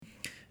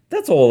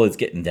That's all it's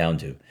getting down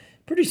to.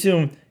 Pretty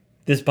soon,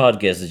 this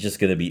podcast is just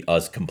going to be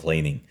us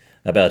complaining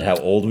about how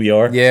old we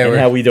are and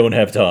how we don't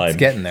have time. It's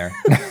getting there.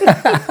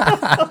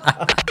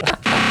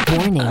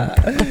 Warning,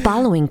 the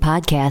following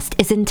podcast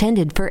is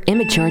intended for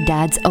immature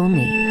dads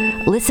only.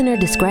 Listener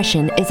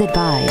discretion is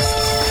advised.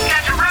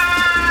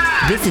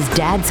 This is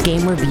Dad's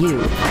Game Review,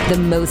 the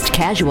most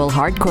casual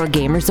hardcore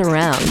gamers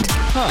around.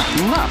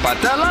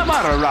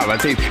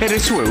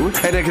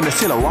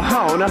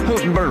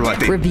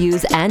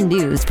 Reviews and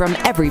news from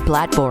every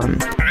platform.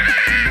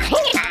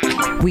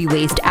 We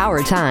waste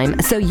our time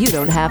so you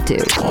don't have to.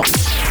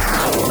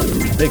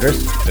 Hey,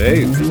 Chris.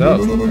 Hey, what's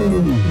up?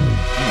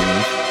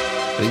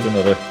 Just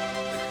another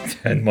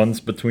 10 months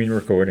between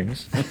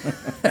recordings.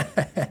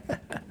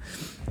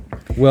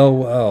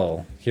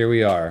 Well, here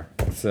we are.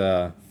 It's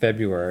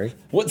February.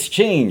 What's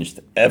changed?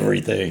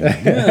 Everything.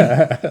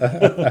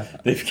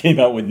 They've came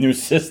out with new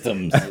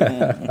systems.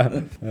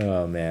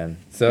 Oh, man.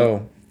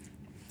 So,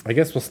 I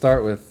guess we'll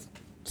start with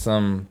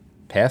some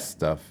past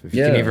stuff, if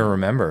you can even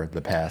remember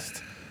the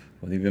past.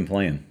 What have you been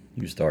playing?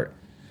 You start.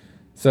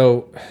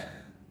 So,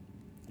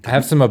 I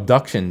have some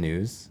Obduction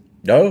news.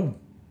 No.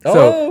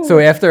 So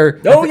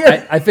after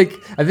I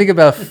think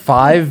about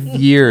 5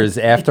 years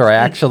after I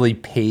actually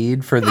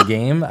paid for the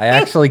game, I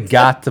actually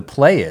got to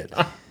play it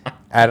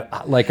at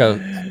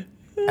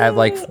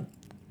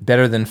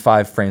better than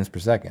 5 frames per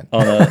second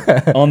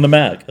on the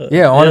Mac.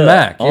 On a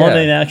Mac. On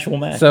an actual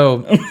Mac.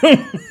 So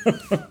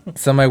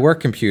my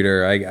work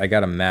computer, I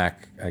got a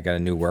Mac. I got a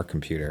new work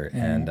computer,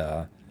 and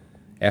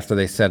after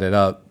they set it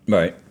up,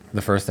 right,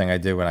 the first thing I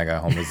did when I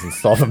got home was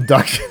install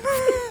Obduction.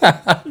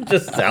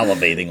 Just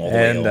salivating all the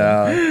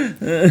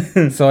way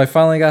home. So I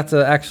finally got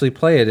to actually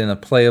play it in a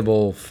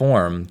playable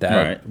form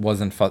that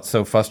wasn't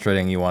so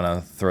frustrating you want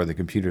to throw the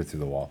computer through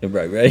the wall.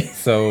 Right.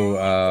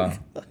 So,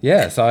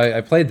 so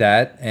I played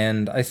that,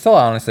 and I still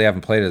honestly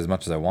haven't played it as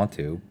much as I want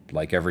to,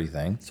 like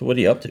everything. So what are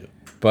you up to?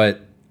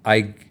 But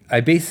I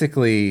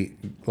basically,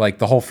 like,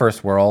 the whole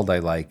first world,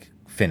 I,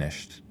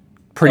 finished.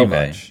 Pretty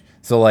much.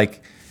 So, I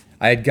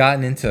had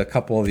gotten into a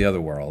couple of the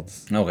other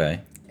worlds. Okay.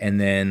 And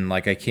then,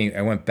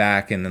 I went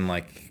back, and then,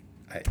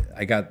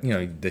 I got,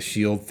 the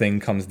shield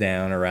thing comes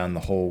down around the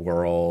whole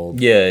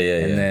world. Yeah.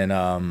 And then,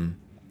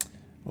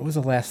 what was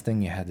the last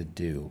thing you had to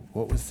do?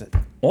 What was it?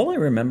 All I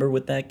remember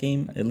with that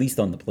game, at least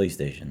on the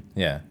PlayStation,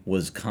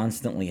 was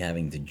constantly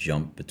having to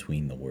jump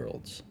between the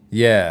worlds.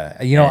 Yeah.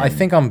 I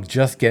think I'm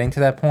just getting to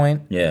that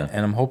point. Yeah.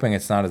 And I'm hoping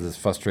it's not as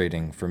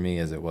frustrating for me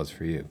as it was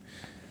for you.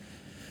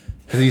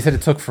 Because you said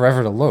it took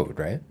forever to load,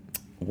 right?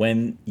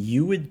 When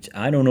you would,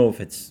 I don't know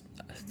if it's...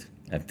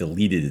 I've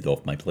deleted it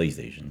off my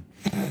PlayStation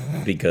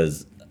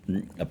because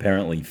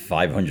apparently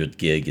 500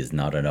 gig is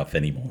not enough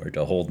anymore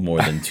to hold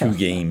more than 2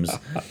 games.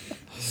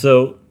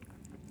 So,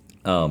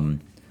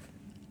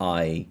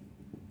 I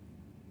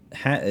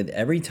had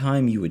every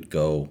time you would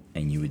go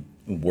and you would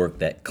work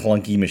that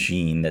clunky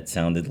machine that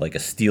sounded like a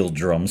steel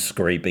drum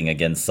scraping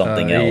against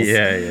something else.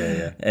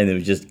 Yeah. And it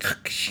was just,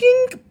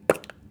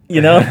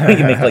 you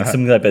can make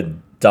some type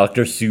of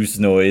Dr. Seuss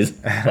noise,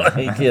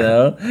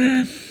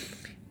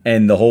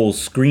 And the whole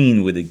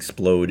screen would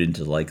explode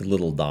into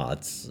little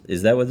dots.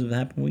 Is that what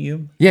happened with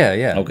you?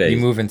 Yeah. Okay. You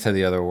move into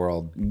the other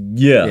world.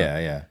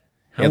 Yeah.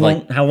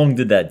 How long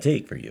did that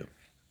take for you?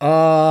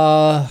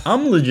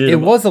 I'm legit. It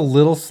was a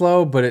little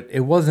slow, but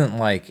it wasn't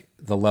like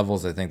the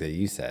levels I think that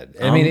you said.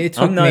 I mean, it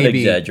took I'm not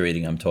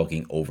exaggerating. I'm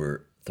talking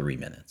over 3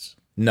 minutes.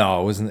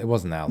 No, it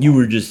wasn't that long. You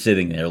were just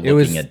sitting there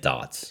looking at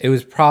dots. It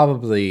was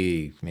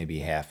probably maybe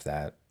half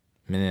that.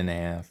 Minute and a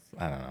half,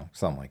 I don't know,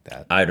 something like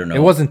that. I don't know.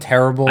 It wasn't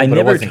terrible. I but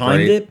never it wasn't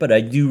timed great. it, but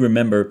I do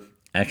remember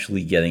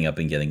actually getting up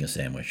and getting a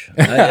sandwich.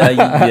 I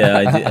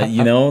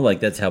did,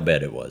 that's how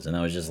bad it was, and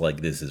I was just like,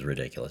 "This is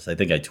ridiculous." I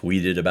think I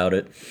tweeted about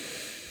it,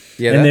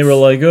 and they were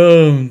like,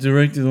 "Oh,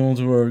 directed all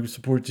to our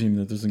support team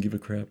that doesn't give a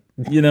crap."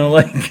 We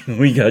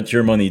got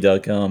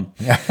yourmoney.com.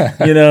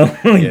 They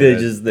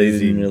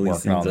didn't really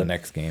working on the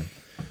next game.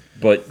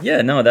 But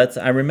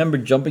I remember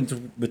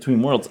jumping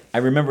between worlds. I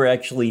remember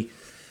actually,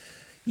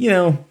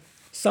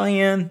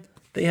 Cyan,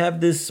 they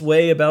have this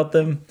way about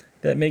them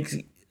that makes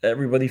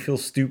everybody feel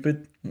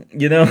stupid,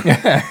 because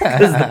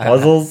the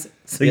puzzles.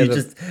 So you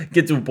just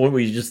get to a point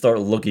where you just start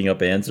looking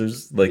up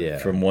answers,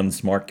 from one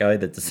smart guy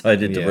that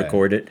decided to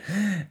record it.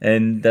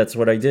 And that's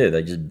what I did.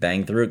 I just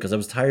banged through it because I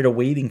was tired of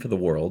waiting for the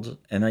world.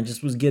 And I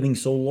just was getting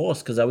so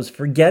lost because I was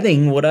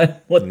forgetting what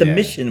the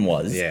mission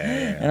was.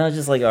 And I was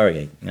just like, all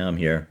right, now I'm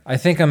here. I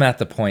think I'm at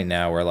the point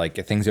now where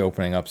things are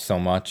opening up so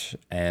much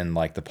and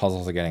the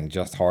puzzles are getting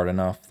just hard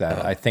enough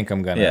that I think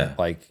I'm going to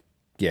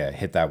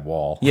hit that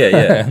wall.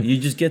 You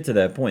just get to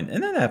that point.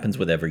 And that happens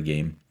with every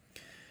game.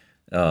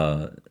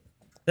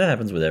 That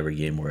happens with every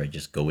game where I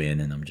just go in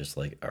and I'm just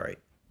like, all right,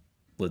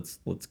 let's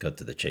cut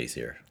to the chase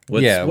here.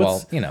 When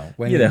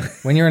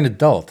you're an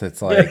adult,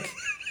 it's like,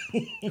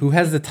 who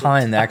has the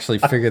time to actually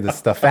figure this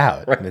stuff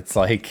out? Right. It's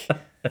like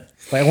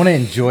I want to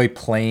enjoy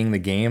playing the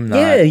game.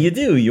 You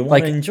do. You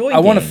want to enjoy. I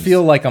want to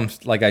feel like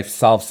I've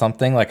solved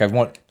something.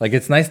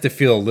 It's nice to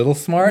feel a little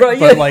smart,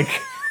 but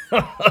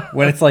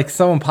when it's like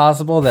so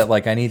impossible that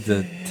like I need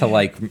to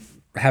like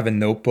have a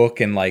notebook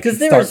and like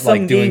start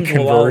like doing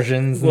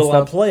conversions and stuff.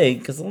 I'll play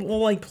because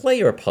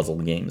play are puzzle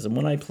games, and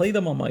when I play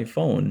them on my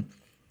phone,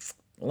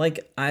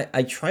 like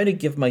I try to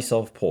give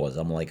myself pause.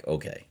 I'm like,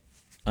 okay,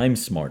 I'm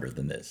smarter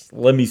than this.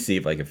 Let me see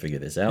if I can figure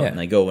this out. And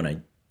I go and I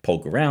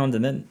poke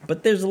around,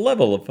 but there's a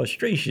level of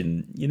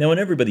frustration, and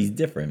everybody's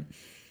different.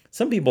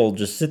 Some people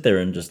just sit there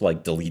and just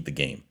like delete the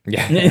game.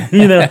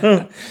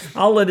 Yeah.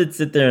 I'll let it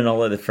sit there and I'll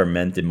let it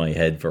ferment in my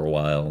head for a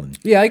while.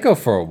 Yeah, I go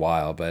for a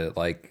while, but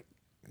like,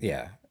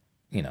 yeah,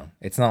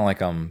 it's not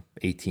like I'm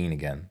 18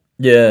 again.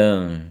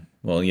 Yeah.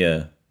 Well,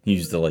 yeah. You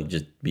used to like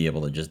just be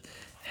able to just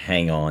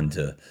hang on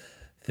to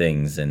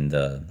things and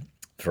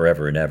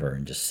forever and ever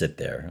and just sit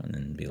there and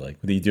then be like,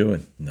 what are you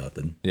doing?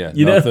 Nothing. Yeah,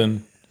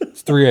 nothing.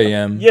 It's 3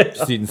 a.m.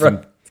 Just eating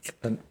some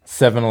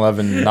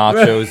 7-Eleven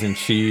nachos and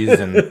cheese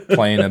and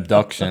playing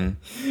Obduction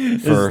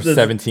for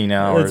 17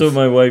 hours. That's what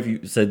my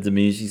wife said to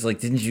me. She's like,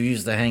 didn't you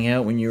used to hang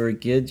out when you were a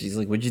kid? She's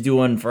like, what'd you do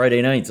on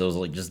Friday nights? I was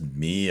like, just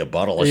me, a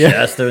bottle of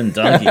Shasta, and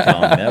Donkey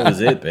Kong. That was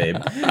it, babe.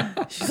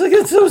 She's like,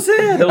 it's so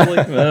sad. I was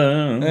like,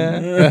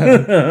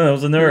 I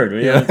was a nerd. What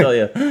do you want to tell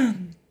you?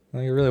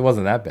 Well, it really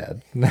wasn't that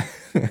bad.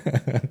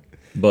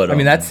 But I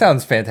mean, that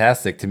sounds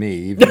fantastic to me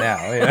even now.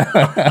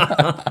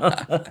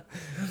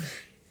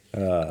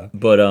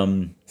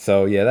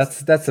 So yeah,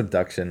 that's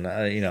Obduction.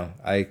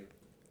 I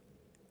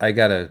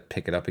gotta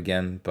pick it up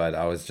again, but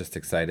I was just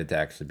excited to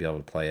actually be able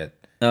to play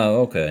it.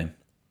 Oh, okay.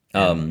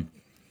 I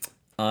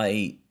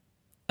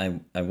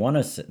want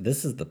to say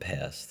this is the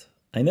past.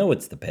 I know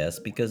it's the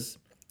past because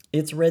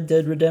it's Red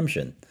Dead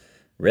Redemption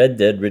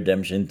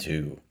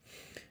 2,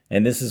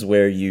 and this is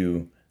where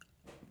you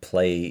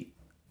play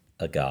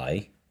a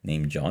guy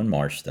named John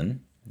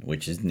Marston,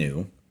 which is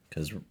new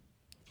because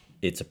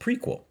it's a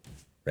prequel.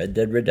 Red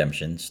Dead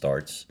Redemption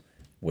starts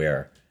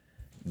where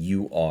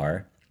you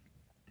are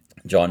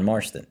John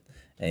Marston,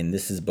 and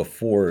this is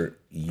before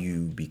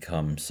you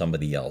become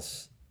somebody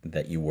else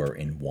that you were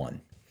in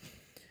 1.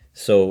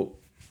 So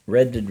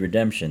Red Dead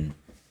Redemption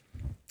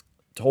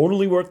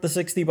totally worth the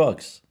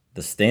 $60.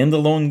 The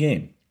standalone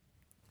game.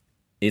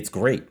 It's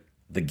great.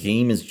 The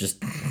game is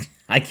just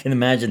I can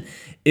imagine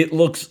it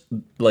looks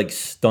like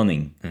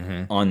stunning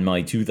on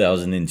my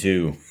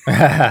 2002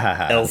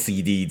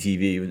 LCD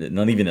TV.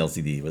 Not even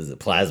LCD, it was a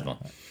plasma,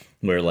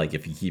 where like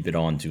if you keep it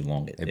on too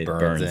long, it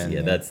burns.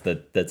 Yeah,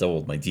 that's how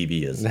old my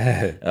TV is.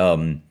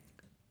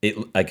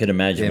 I could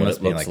imagine what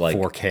it looks like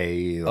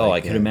 4K.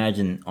 I could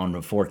imagine on a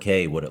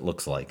 4K what it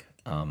looks like,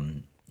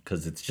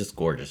 because it's just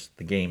gorgeous.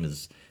 The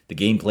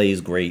gameplay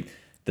is great.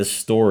 The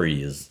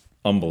story is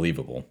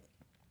unbelievable.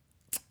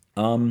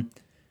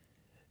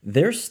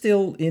 They're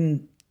still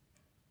in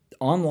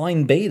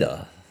online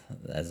beta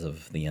as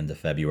of the end of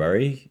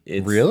February.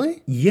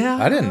 Really? Yeah.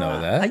 I didn't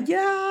know that.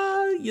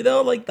 Yeah.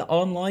 Like the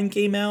online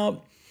came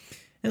out.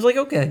 And it's like,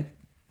 okay.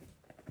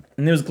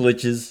 And there's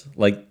glitches,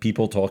 like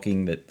people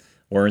talking that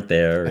weren't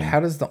there. How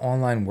does the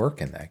online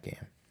work in that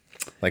game?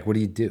 Like, what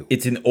do you do?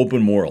 It's an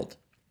open world.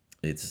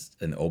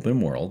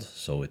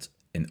 So it's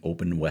an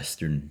open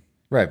Western.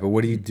 Right, but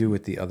what do you do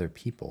with the other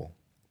people?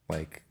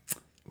 Like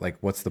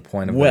what's the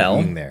point of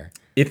being there?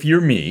 If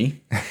you're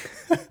me,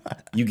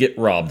 you get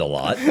robbed a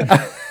lot.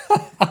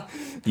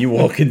 You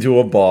walk into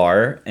a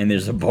bar and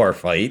there's a bar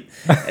fight,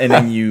 and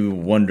then you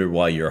wonder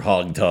why you're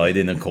hogtied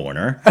in a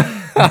corner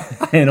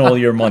and all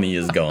your money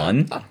is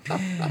gone.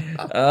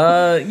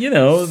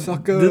 Those.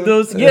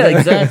 Yeah,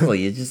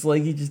 exactly. It's just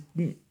like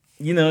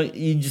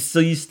so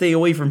you stay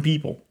away from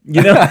people,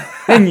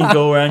 and you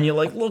go around. You're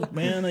like, look,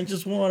 man, I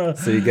just want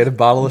to. So you get a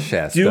bottle of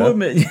Shasta.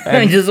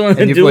 I just want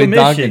to do a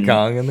mission. Donkey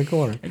Kong in the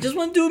corner. I just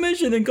want to do a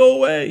mission and go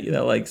away.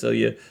 So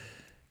you.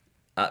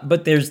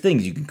 But there's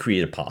things you can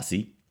create a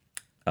posse.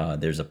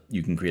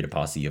 You can create a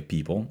posse of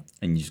people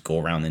and you just go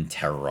around and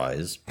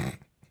terrorize.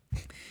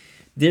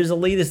 There's a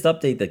latest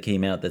update that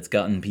came out that's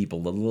gotten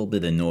people a little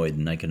bit annoyed,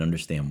 and I can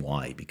understand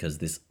why. Because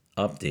this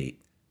update,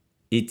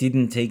 it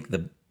didn't take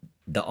the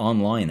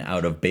online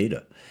out of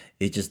beta.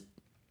 It just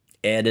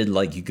added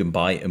like you can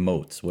buy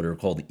emotes, what are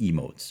called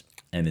emotes,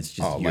 and it's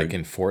just like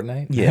in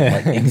Fortnite.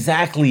 Yeah, like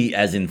exactly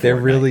as in Fortnite. They're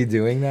really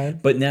doing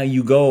that. But now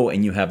you go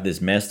and you have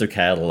this master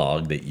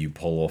catalog that you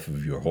pull off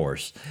of your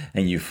horse,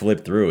 and you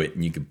flip through it,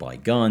 and you can buy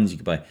guns,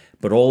 but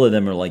all of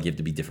them are like you have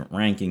to be different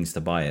rankings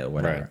to buy it or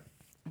whatever.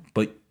 Right.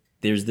 But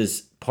there's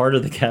this part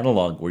of the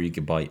catalog where you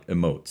can buy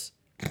emotes.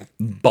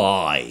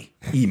 Buy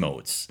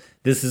emotes.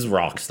 This is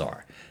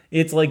Rockstar.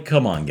 It's like,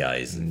 come on,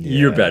 guys,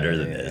 you're better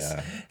than this.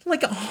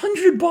 Like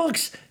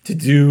 $100 to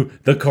do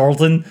the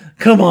Carlton.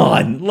 Come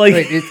on, like,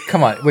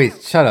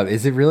 wait, shut up.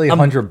 Is it really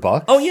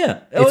 $100? Oh yeah,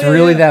 it's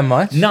really that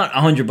much. Not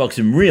 $100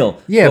 in real.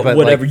 Yeah, but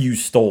whatever you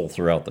stole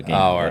throughout the game,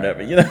 or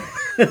whatever.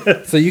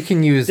 Right. So you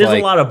can use. There's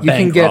a lot of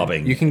bank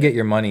robbing. You can get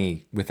your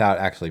money without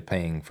actually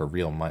paying for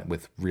real money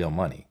with real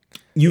money.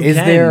 You can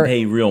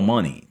pay real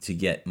money to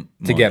get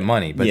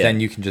money. But then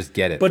you can just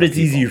get it. But it's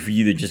easier for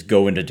you to just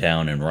go into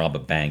town and rob a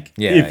bank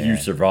if you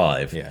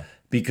survive. Yeah.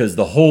 because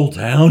the whole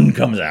town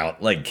comes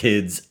out, like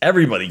kids,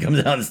 everybody comes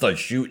out and starts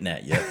shooting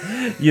at you,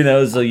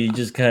 so you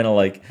just kind of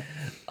like,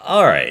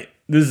 all right,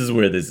 this is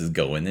where this is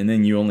going. And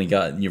then you're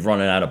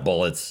running out of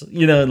bullets,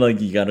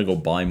 like you got to go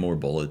buy more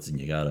bullets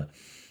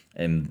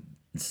and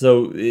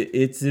so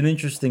it's an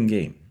interesting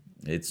game.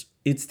 It's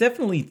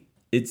definitely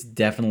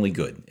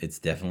good. It's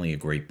definitely a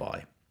great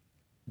buy.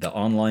 The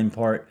online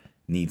part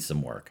needs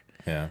some work.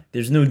 Yeah.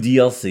 There's no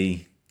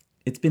DLC.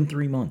 It's been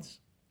 3 months.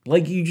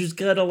 Like, you just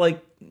gotta,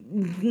 like,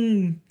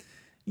 you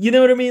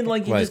know what I mean?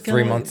 Like, you just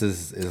 3 months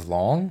is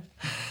long?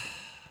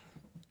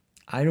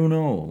 I don't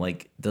know.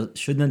 Like,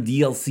 shouldn't a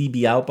DLC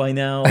be out by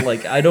now?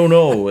 Like, I don't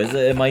know.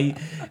 Am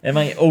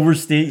I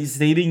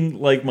overstating,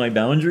 like, my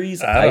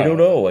boundaries? I don't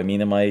know. I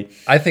mean,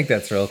 I think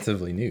that's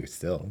relatively new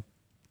still.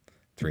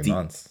 3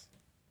 months.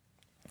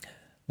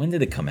 When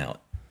did it come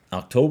out?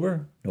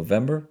 October?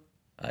 November?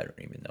 I don't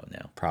even know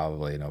now.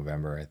 Probably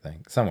November, I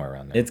think. Somewhere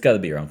around there. It's got to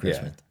be around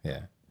Christmas.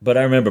 Yeah. But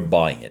I remember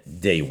buying it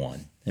day one.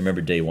 I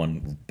remember day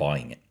one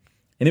buying it.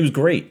 And it was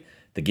great.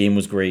 The game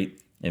was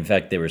great. In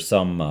fact, there's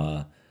some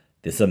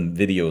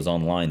videos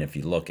online if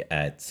you look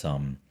at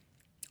some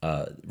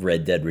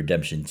Red Dead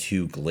Redemption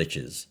 2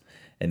 glitches.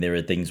 And there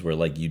are things where,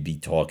 like, you'd be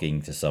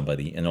talking to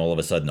somebody and all of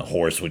a sudden a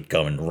horse would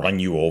come and run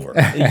you over.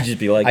 You'd just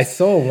be like... I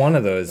saw one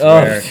of those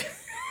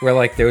where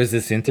like, there was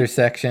this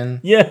intersection.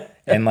 Yeah.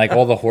 And, like,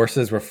 all the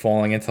horses were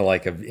falling into,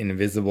 like, an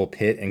invisible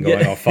pit and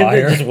going on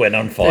fire. They just went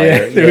on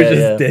fire. There were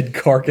just dead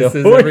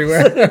carcasses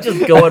everywhere.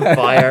 Just go on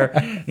fire.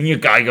 And your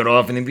guy got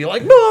off and he'd be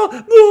like,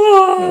 "Bah,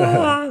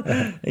 bah."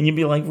 And you'd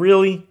be like,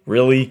 really?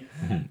 Really?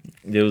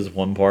 There was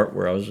one part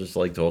where I was just,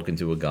 like, talking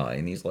to a guy.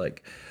 And he's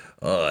like,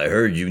 I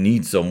heard you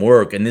need some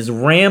work. And this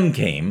ram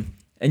came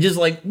and just,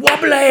 like,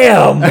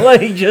 wablam!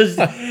 Like, just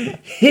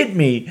hit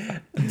me.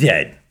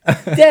 Dead.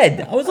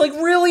 I was like,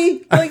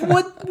 really? Like,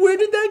 what?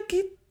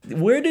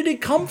 Where did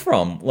it come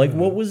from? Like,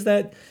 what was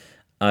that?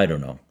 I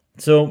don't know.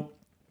 So,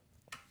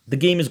 the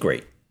game is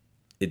great.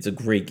 It's a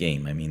great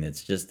game. I mean,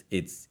 it's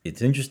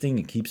interesting.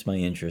 It keeps my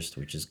interest,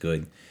 which is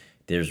good.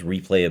 There's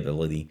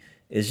replayability.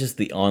 It's just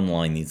the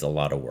online needs a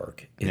lot of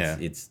work.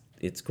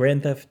 It's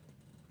Grand Theft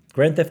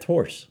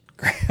Horse.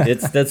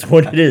 That's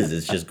what it is.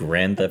 It's just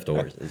Grand Theft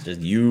Horse. It's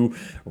just you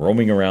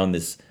roaming around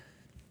this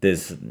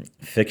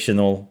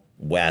fictional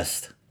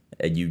West,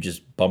 and you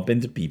just bump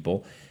into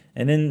people.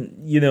 And then,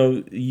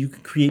 you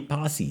can create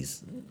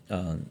posses.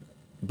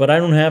 But I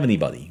don't have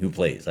anybody who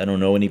plays. I don't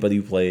know anybody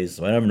who plays,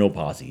 so I have no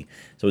posse.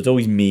 So it's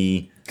always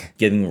me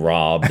getting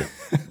robbed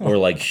or,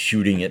 like,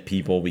 shooting at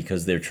people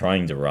because they're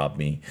trying to rob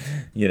me,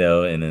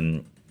 and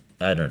then,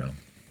 I don't know.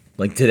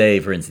 Like today,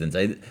 for instance,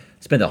 I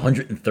spent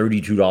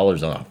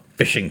 $132 on a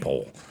fishing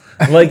pole,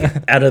 like,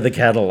 out of the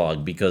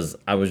catalog because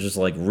I was just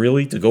like,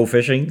 really? To go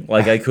fishing?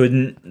 Like, I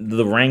couldn't,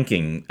 the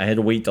ranking, I had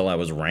to wait till I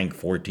was rank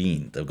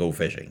 14 to go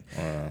fishing.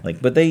 Like,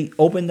 but they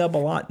opened up a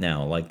lot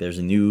now. Like, there's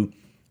a new,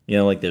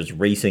 like, there's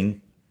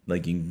racing.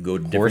 Like, you can go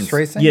to different... Horse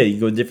racing? Yeah, you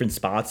go to different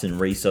spots and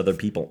race other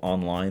people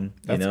online.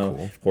 That's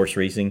cool. Horse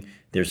racing.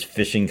 There's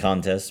fishing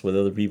contests with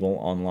other people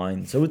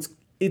online. So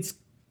it's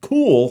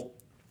cool.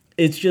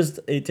 It's just,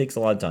 it takes a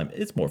lot of time.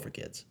 It's more for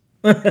kids.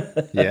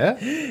 Yeah?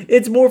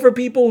 It's more for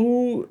people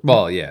who...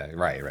 Well, yeah,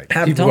 right.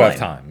 Have people time. who have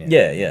time.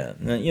 Yeah.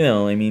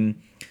 I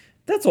mean,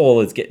 that's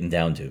all it's getting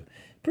down to.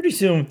 Pretty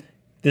soon,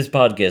 this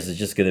podcast is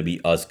just going to be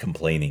us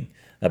complaining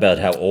about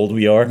how old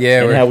we are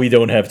and how we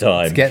don't have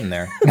time. It's getting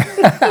there.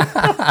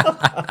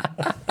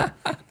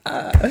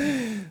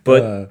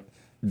 But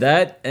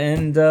that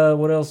and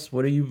what else?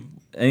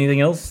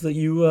 Anything else that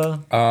you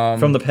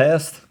from the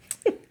past?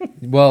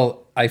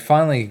 Well, I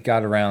finally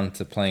got around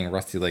to playing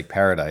Rusty Lake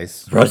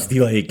Paradise. Rusty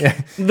Lake,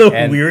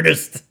 the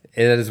weirdest.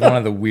 It is one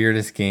of the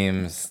weirdest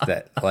games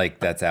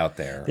that's out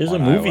there. There's a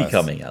movie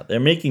coming out. They're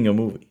making a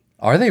movie.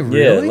 Are they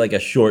really? Yeah, like a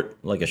short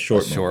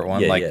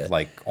one,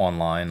 like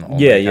online.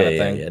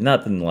 Yeah.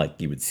 Nothing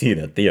like you would see in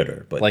a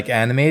theater, but like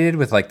animated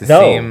with like the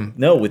same.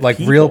 No, with like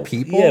people. Real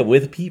people. Yeah,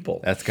 with people.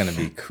 That's gonna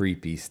be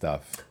creepy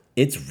stuff.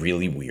 It's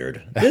really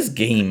weird. This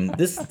game,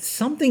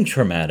 something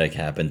traumatic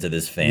happened to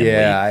this family.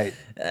 Yeah,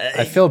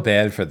 I feel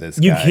bad for this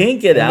guy. You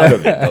can't get out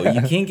of it, though.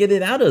 You can't get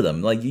it out of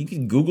them. Like, you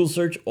can Google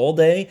search all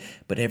day,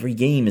 but every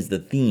game is the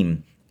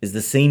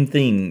same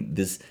thing.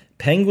 This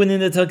penguin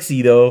in a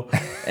tuxedo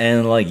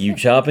and, like, you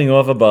chopping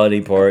off a body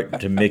part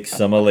to mix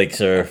some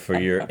elixir for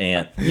your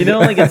aunt.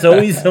 Like, it's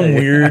always some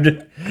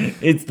weird...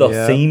 It's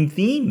the same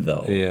theme,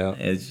 though. Yeah.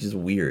 It's just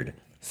weird.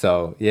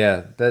 So,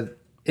 yeah,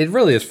 it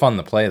really is fun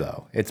to play,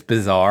 though. It's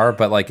bizarre,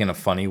 but, like, in a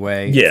funny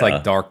way. Yeah. It's,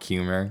 like, dark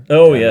humor.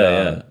 Oh,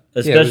 yeah.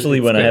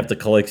 Especially when I have to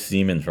collect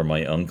semen for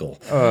my uncle.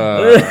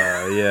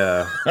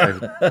 Yeah.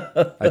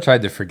 I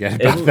tried to forget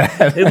about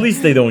that. At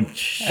least they don't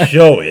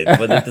show it,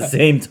 but at the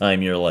same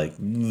time, you're like,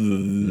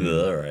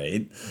 all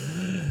right.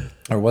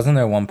 Or wasn't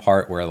there one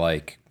part where,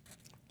 like,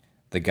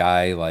 the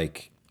guy,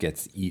 like,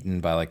 gets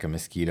eaten by, like, a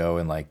mosquito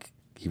and, like,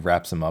 he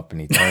wraps him up and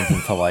he turns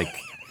into, like...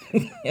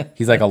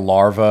 He's like a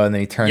larva, and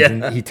then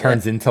he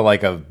turns into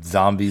like a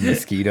zombie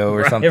mosquito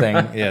or something.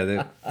 Right.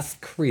 Yeah, it's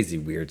crazy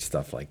weird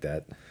stuff like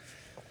that.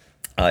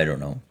 I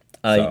don't know.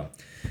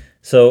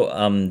 So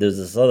there's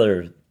this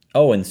other.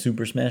 Oh, and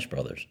Super Smash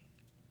Brothers.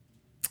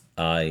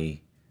 I'm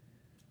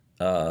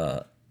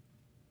a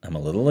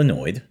little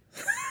annoyed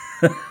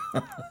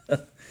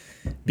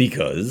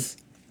because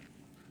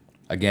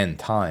again,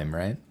 time,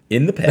 right?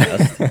 In the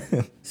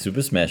past,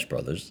 Super Smash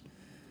Brothers,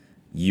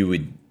 you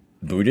would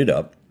boot it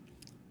up,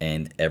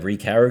 and every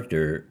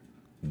character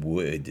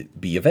would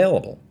be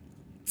available.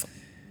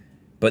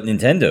 But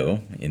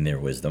Nintendo, in their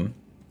wisdom,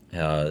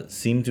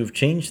 seemed to have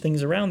changed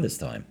things around this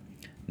time.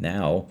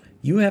 Now,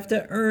 you have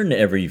to earn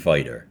every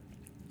fighter.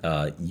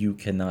 You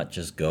cannot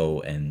just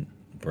go and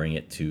bring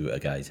it to a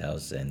guy's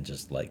house and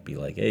just like be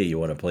like, hey, you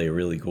want to play a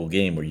really cool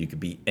game where you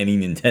could be any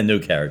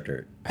Nintendo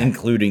character,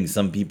 including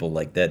some people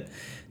like that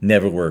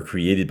never were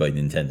created by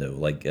Nintendo,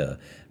 like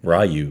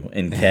Ryu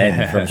and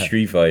Ken from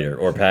Street Fighter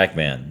or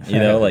Pac-Man. You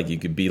know, like you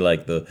could be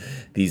like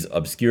these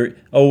obscure.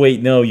 Oh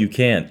wait, no, you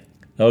can't.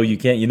 Oh, you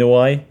can't. You know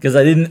why? Because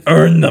I didn't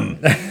earn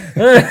them.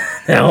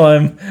 Now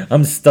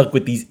I'm stuck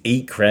with these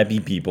 8 crappy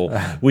people,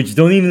 which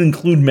don't even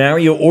include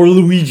Mario or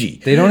Luigi.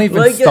 They don't even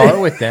like, start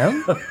with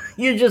them.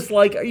 You're just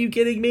like, are you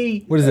kidding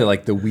me? What is it,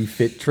 like the Wii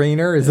Fit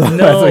trainer? Is that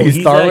what you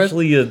start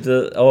with?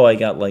 No, I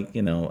got like,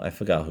 I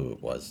forgot who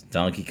it was.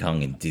 Donkey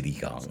Kong and Diddy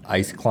Kong.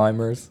 Ice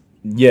climbers?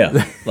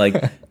 Yeah, like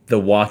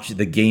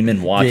the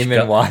Game & Watch.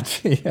 Game &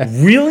 Watch, yeah.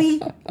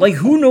 Really? Like,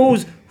 who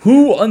knows?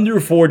 Who under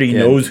 40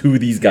 knows who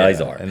these guys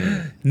are?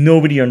 And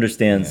nobody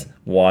understands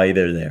why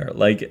they're there.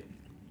 Like,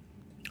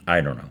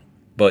 I don't know.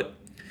 But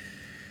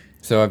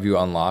so have you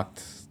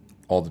unlocked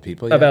all the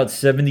people yet? About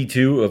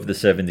 72 of the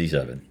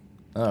 77.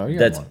 Oh, yeah.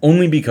 That's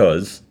only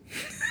because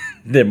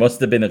there must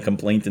have been a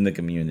complaint in the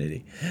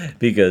community.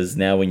 Because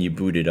now when you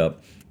boot it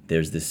up,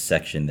 there's this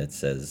section that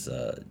says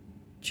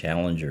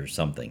Challenger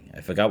something. I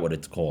forgot what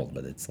it's called,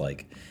 but it's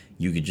like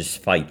you could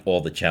just fight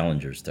all the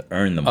challengers to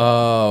earn them.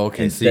 Oh,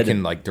 okay. So you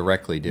can like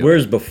directly do it.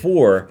 Whereas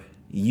before,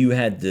 you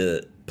had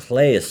to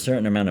play a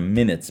certain amount of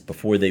minutes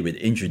before they would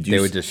introduce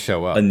they would just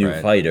show up, a new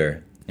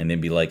fighter. And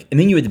then be like, and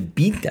then you had to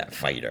beat that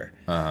fighter.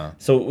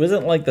 So it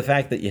wasn't like the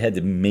fact that you had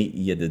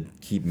to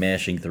keep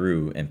mashing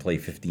through and play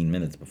 15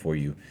 minutes before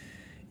you.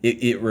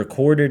 It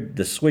recorded,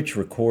 the Switch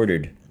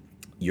recorded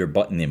your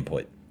button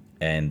input,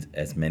 and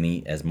as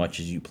much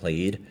as you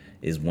played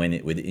is when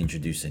it would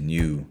introduce a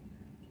new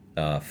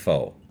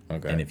foe.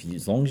 Okay. And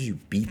as long as you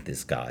beat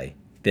this guy,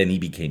 then he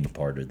became a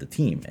part of the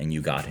team, and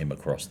you got him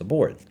across the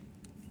board.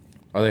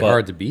 Are they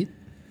hard to beat?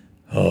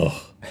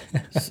 Oh,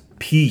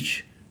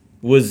 Peach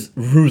was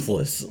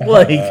ruthless.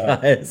 Like,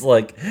 guys,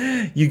 like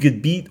you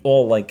could beat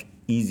all like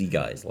easy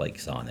guys like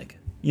Sonic.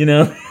 You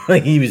know,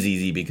 like he was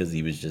easy because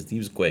he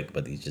was quick,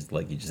 but he's just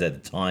like you just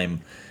had the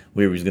time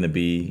where he was gonna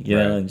be, you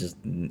know, and just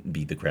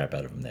beat the crap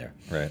out of him there.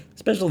 Right.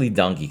 Especially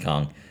Donkey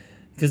Kong,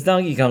 because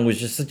Donkey Kong was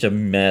just such a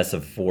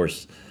massive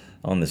force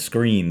on the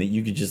screen that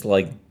you could just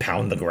like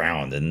pound the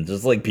ground and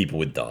just like people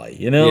would die,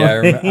 you know?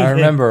 Yeah, I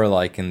remember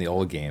like in the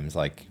old games,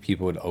 like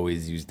people would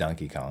always use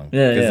Donkey Kong.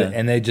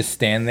 And they just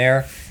stand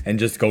there and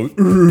just go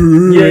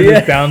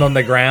just bound on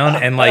the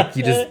ground and like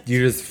you're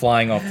just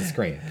flying off the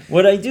screen.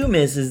 What I do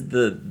miss is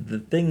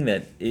the thing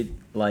that it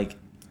like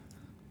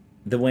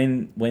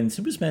when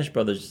Super Smash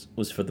Brothers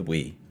was for the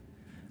Wii,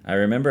 I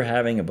remember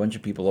having a bunch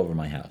of people over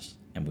my house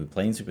and we were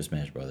playing Super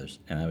Smash Brothers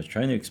and I was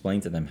trying to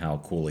explain to them how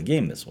cool a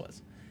game this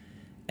was.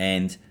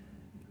 And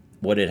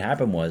what had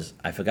happened was,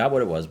 I forgot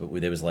what it was, but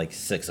there was like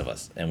 6 of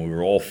us, and we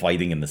were all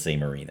fighting in the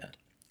same arena.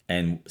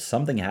 And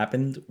something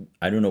happened,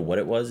 I don't know what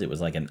it was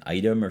like an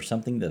item or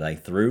something that I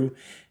threw,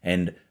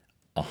 and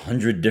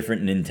 100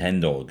 different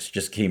Nintendogs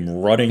just came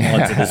running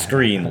onto the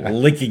screen,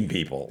 licking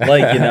people.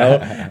 Like, you know?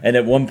 And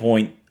at one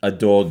point, a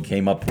dog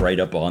came right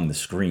up on the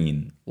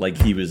screen, like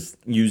he was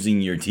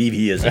using your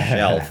TV as a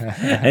shelf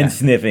and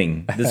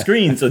sniffing the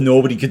screen so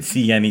nobody could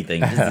see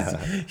anything. Just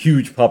this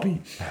huge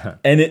puppy.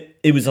 And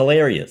it was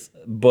hilarious.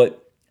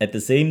 But at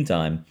the same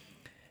time,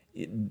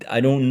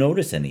 I don't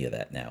notice any of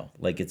that now.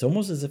 Like, it's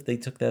almost as if they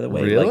took that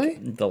away. Really?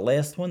 Like, the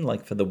last one,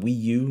 like for the Wii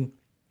U,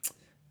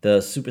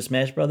 the Super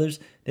Smash Brothers,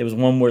 there was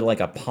one where like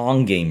a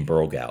Pong game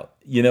broke out.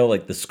 You know,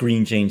 like the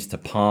screen changed to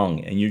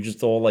Pong, and you're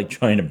just all like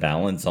trying to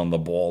balance on the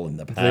ball and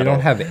the paddle. They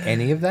don't have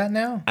any of that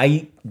now?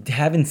 I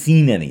haven't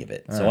seen any of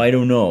it, so I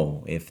don't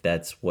know if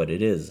that's what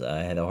it is.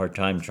 I had a hard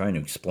time trying to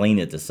explain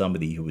it to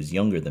somebody who was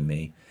younger than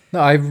me. No,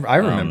 I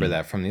remember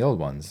that from the old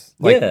ones.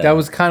 Like that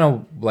was kind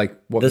of like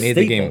what made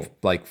the game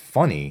like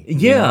funny.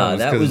 Yeah,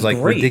 that was like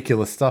great.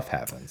 Ridiculous stuff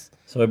happens.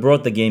 So I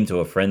brought the game to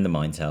a friend of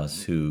mine's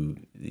house who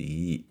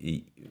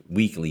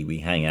weekly we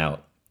hang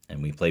out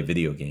and we play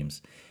video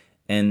games.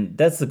 And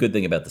that's the good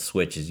thing about the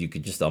Switch is you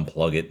could just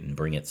unplug it and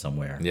bring it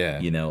somewhere.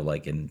 Yeah. You know,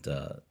 like and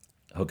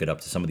hook it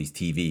up to somebody's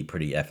TV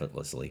pretty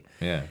effortlessly.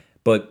 Yeah.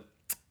 But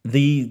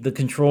the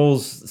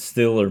controls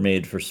still are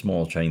made for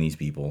small Chinese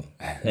people,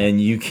 and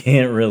you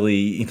can't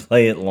really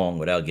play it long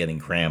without getting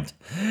cramped.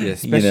 Yeah,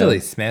 especially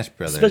Smash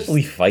Brothers.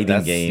 Especially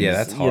fighting games. Yeah,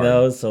 that's hard. You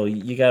know, so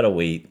you gotta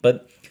wait.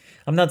 But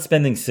I'm not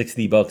spending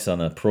 $60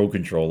 on a Pro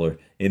controller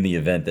in the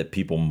event that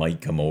people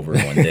might come over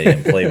one day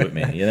and play with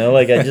me. You know,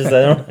 like I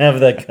don't have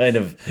that kind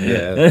of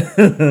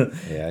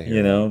yeah,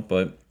 you know.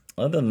 But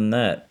other than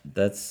that,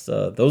 that's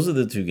those are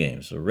the two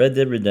games. So Red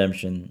Dead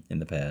Redemption in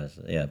the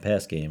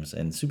past games,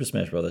 and Super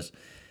Smash Brothers.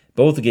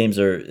 Both the games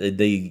are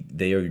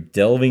they are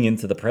delving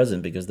into the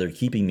present because they're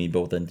keeping me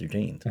both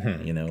entertained.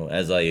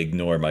 As I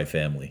ignore my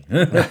family.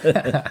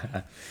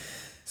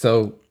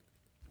 So,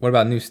 what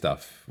about new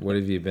stuff? What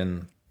have you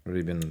been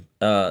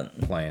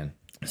playing?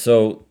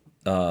 So,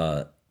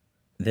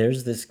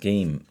 there's this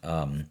game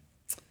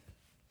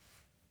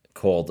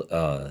called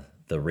The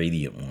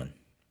Radiant One,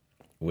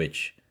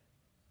 which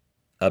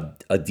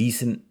a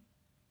decent.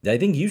 I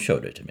think you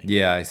showed it to me.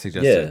 Yeah, I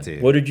suggested it to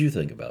you. What did you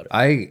think about it?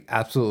 I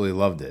absolutely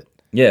loved it.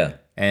 Yeah.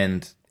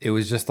 And it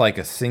was just like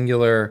a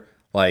singular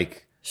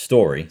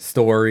story.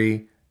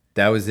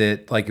 That was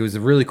it. Like, it was a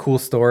really cool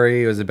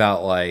story. It was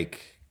about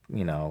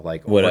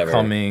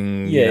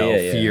overcoming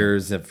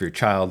fears of your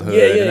childhood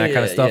and that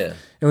kind of stuff. Yeah.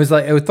 It was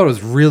I thought it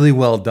was really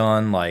well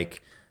done.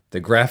 Like,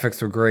 the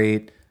graphics were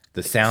great,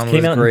 the sound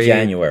was great. Came out in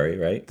January,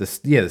 right? The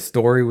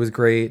story was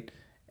great.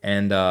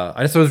 And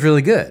I just thought it was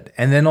really good.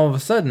 And then all of a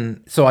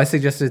sudden, so I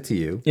suggested it to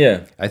you.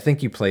 Yeah. I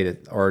think you played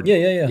it.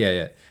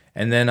 Yeah.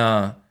 And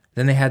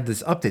then they had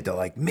this update. They're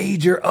like,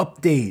 major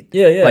update.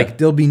 Yeah. Like,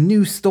 there'll be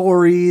new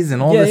stories and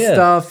all this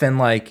stuff. And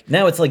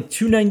now it's like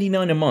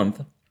 $2.99 a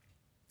month.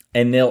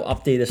 And they'll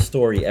update a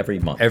story every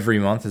month. Every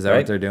month? Is that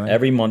what they're doing?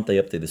 Every month they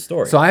update the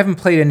story. So I haven't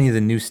played any of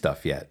the new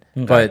stuff yet.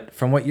 Okay. But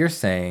from what you're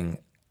saying,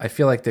 I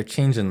feel like they're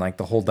changing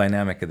the whole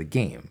dynamic of the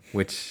game,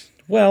 which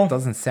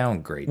doesn't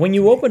sound great. When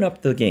you open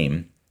up the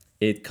game,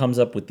 it comes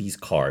up with these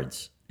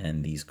cards,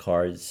 and these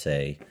cards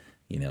say,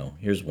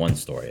 here's one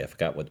story. I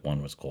forgot what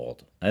one was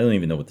called. I don't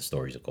even know what the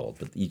stories are called,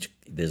 but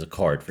there's a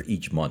card for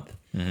each month.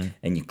 Mm-hmm.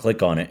 And you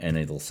click on it, and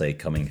it'll say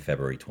coming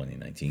February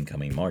 2019,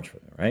 coming March,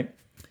 right?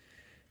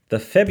 The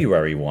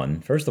February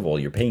one, first of all,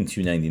 you're paying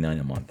 $2.99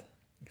 a month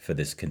for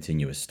this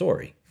continuous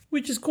story,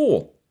 which is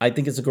cool. I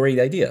think it's a great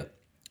idea.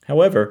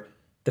 However,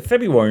 the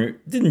February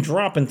didn't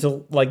drop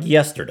until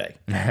yesterday.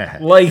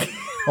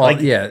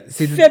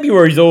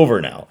 February's over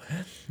now.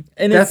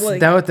 And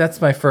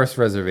that's my first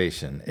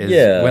reservation.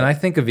 When I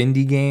think of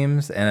indie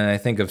games and I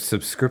think of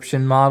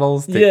subscription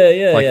models,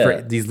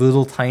 for these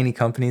little tiny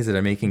companies that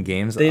are making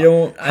games,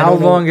 how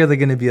long are they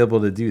going to be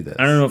able to do this?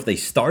 I don't know if they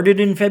started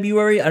in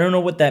February. I don't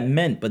know what that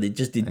meant, but it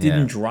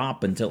didn't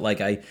drop until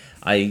I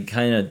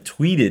kind of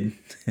tweeted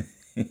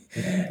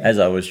as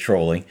I was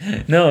trolling.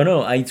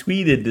 No, I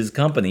tweeted this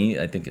company.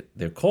 I think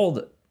they're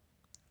called.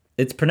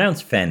 It's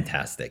pronounced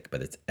fantastic,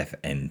 but it's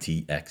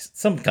FNTX.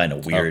 Some kind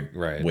of weird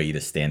way to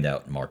stand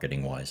out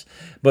marketing-wise.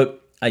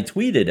 But I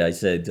tweeted, I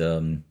said,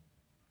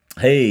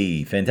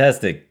 hey,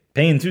 fantastic,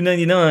 paying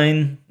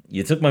 $2.99.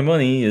 You took my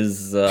money.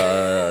 Is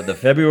the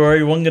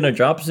February one going to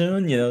drop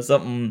soon?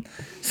 Something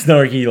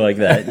snarky like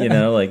that,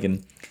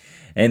 and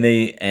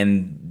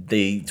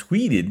they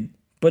tweeted,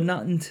 but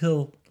not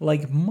until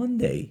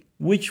Monday,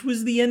 which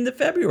was the end of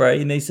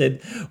February. And they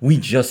said, we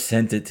just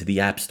sent it to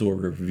the App Store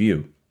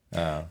review.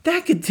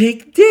 That could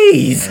take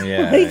days.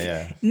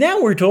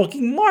 Now we're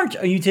talking March.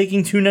 Are you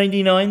taking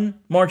 $2.99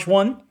 March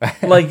 1?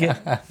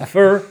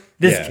 For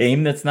this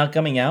game that's not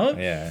coming out?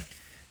 Yeah.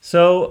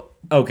 So,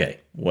 okay,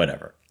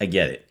 whatever. I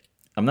get it.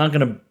 I'm not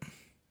going to...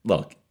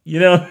 Look, you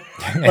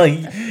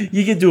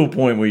get to a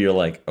point where you're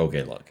like,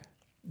 okay, look,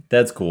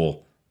 that's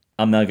cool.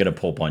 I'm not going to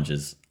pull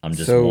punches. I'm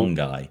just one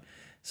guy.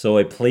 So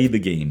I played the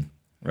game,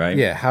 right?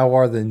 Yeah, how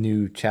are the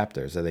new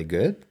chapters? Are they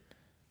good?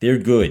 They're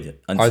good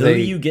until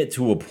you get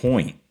to a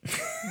point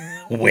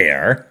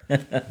where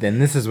then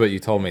this is what you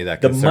told me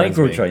that the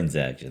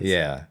microtransactions.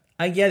 Yeah,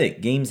 I get it.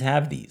 Games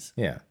have these.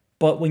 Yeah,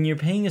 but when you're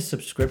paying a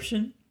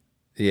subscription,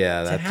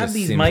 that to have just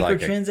these seems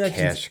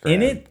microtransactions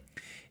in it,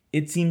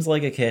 it seems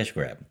like a cash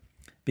grab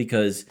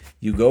because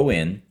you go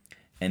in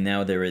and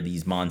now there are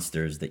these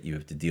monsters that you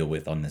have to deal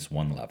with on this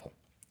one level.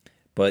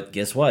 But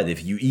guess what?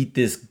 If you eat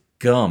this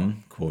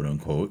gum, quote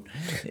unquote,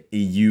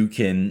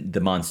 the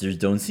monsters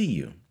don't see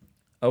you.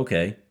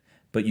 Okay,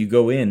 but you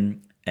go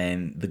in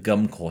and the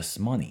gum costs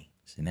money.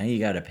 So now you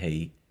got to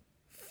pay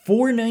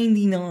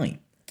 $4.99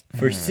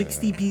 for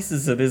 60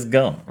 pieces of this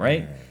gum,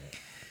 right?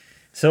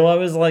 So I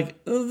was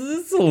like,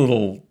 that's a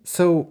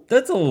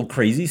little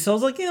crazy. So I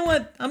was like, you know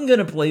what? I'm going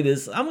to play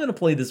this. I'm going to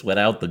play this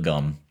without the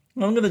gum.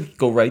 I'm going to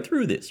go right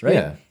through this, right?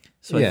 Yeah.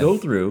 So I go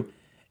through,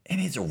 and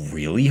it's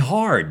really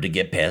hard to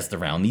get past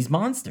around these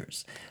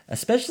monsters,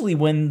 especially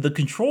when the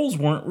controls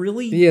weren't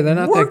really they're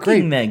not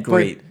working that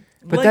great.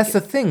 But that's the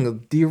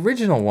thing. The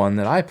original one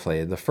that I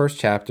played, the first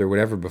chapter,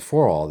 whatever,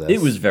 before all this, it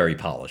was very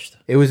polished.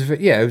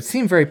 It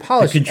seemed very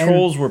polished. The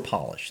controls were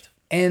polished.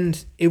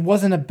 And it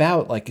wasn't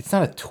about, it's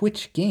not a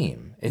Twitch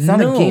game. It's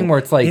not a game where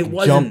it's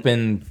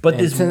jumping.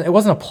 But it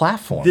wasn't a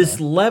platform.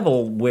 This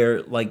level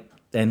where,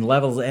 and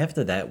levels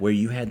after that where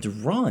you had to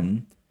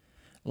run,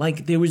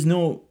 there was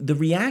the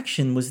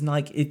reaction was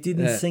it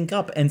didn't sync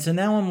up. And so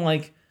now I'm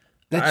like,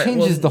 that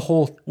changes the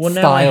whole style of game.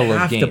 Now I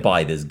have to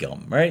buy this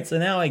gum, right? So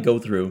now I go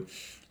through.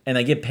 And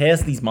I get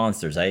past these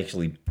monsters. I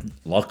actually,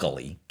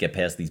 luckily, get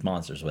past these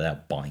monsters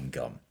without buying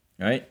gum,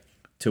 right?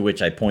 To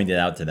which I pointed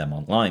out to them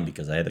online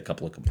because I had a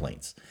couple of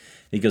complaints.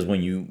 Because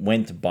when you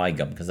went to buy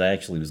gum, because I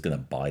actually was going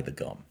to buy the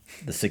gum,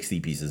 the 60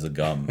 pieces of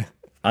gum.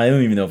 I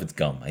don't even know if it's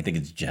gum. I think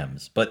it's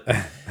gems. But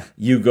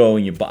you go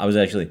and you buy.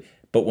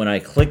 But when I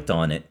clicked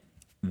on it,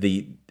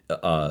 the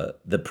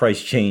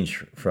price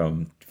changed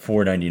from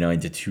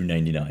 $4.99 to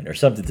 $2.99 or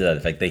something to that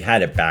effect. They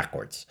had it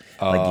backwards.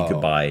 Like you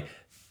could buy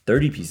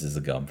 30 pieces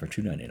of gum for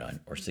 $2.99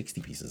 or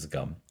 60 pieces of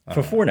gum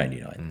for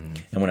 $4.99.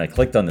 And when I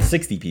clicked on the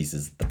 60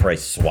 pieces, the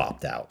price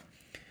swapped out.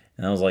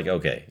 And I was like,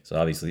 okay. So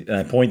obviously, and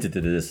I pointed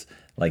to this,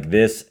 like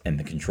this, and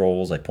the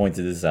controls. I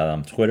pointed this out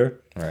on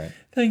Twitter. Right.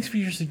 Thanks for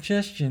your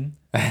suggestion.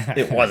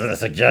 It wasn't a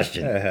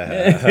suggestion.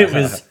 It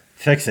was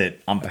fix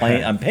it. I'm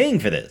paying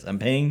for this. I'm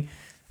paying.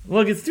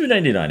 Look, it's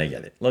 $2.99. I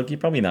get it. Look, you're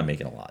probably not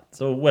making a lot.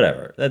 So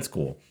whatever. That's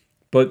cool.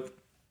 But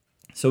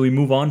so we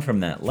move on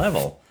from that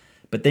level.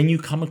 But then you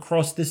come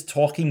across this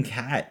talking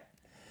cat.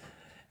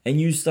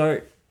 And you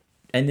start.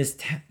 And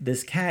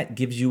this cat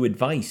gives you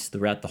advice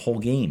throughout the whole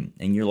game.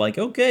 And you're like,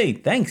 okay,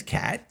 thanks,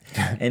 cat.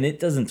 And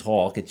it doesn't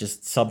talk. It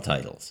just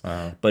subtitles.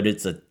 But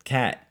it's a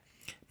cat.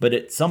 But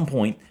at some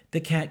point, the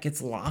cat gets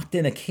locked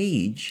in a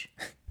cage.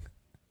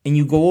 And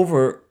you go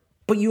over.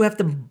 But you have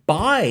to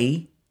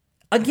buy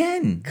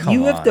again.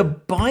 You have to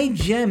buy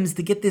gems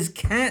to get this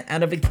cat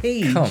out of a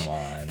cage. Come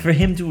on. For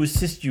him to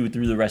assist you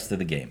through the rest of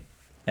the game.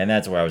 And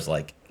that's where I was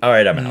like, all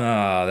right, I'm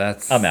out.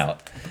 No, I'm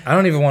out. I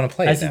don't even want to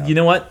play I said, you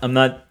know what? I'm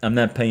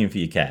not paying for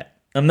your cat.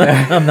 I'm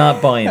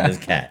not buying this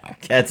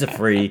cat. Cats are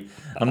free.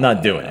 I'm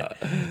not doing it.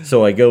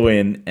 So I go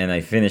in and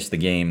I finish the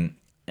game,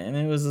 and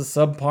it was a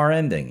subpar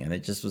ending, and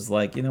it just was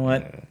like, you know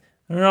what?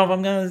 I don't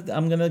know if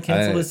I'm gonna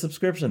cancel this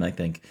subscription. I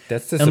think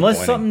that's disappointing.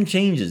 Unless something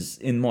changes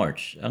in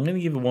March, I'm gonna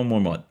give it one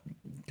more month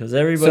because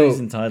everybody's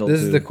entitled.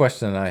 This is the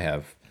question I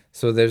have.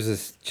 So there's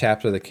this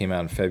chapter that came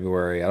out in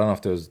February. I don't know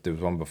if there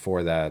was one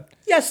before that.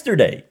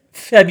 Yesterday,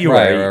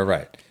 February.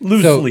 Right.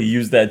 Loosely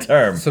use that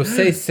term. So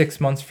say 6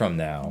 months from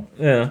now,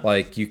 yeah,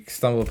 like you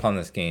stumble upon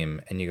this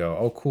game and you go,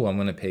 oh cool, I'm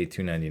gonna pay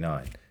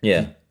 $2.99.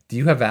 Yeah. Do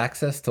you have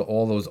access to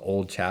all those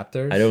old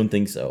chapters? I don't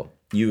think so.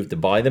 You have to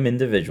buy them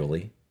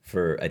individually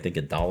for I think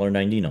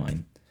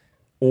 $1.99,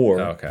 or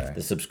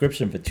the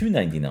subscription for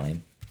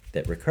 $2.99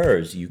 that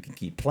recurs. You can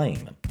keep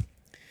playing them.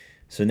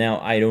 So now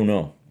I don't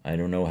know. I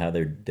don't know how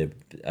they're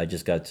I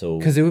just got so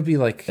because it would be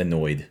like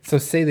annoyed. So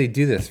say they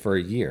do this for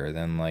a year,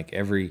 then like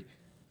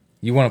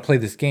you want to play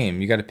this game,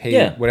 you got to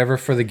pay whatever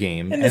for the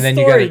game, and then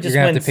you're gonna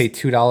have to pay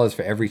 $2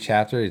 for every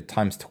chapter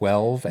times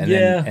 12, and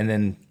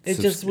then it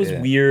just was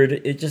weird.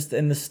 It just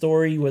and the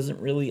story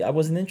wasn't really. I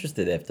wasn't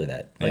interested after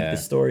that. Like the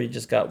story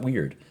just got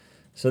weird.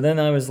 So then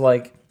I was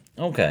like,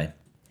 okay,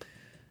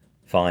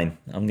 fine.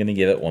 I'm gonna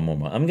give it one more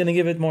month. I'm gonna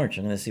give it March.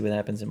 I'm gonna see what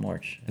happens in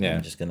March. And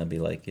I'm just gonna be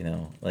like,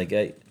 like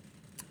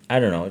I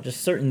don't know,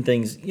 just certain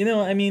things.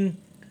 I mean,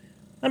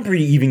 I'm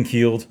pretty even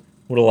keeled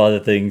with a lot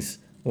of things.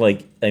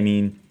 Like, I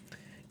mean,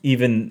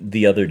 even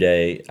the other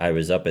day, I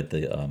was up at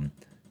the,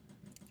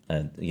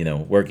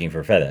 working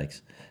for FedEx.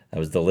 I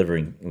was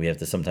delivering. We have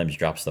to sometimes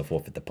drop stuff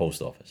off at the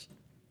post office,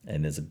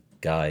 and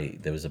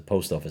there was a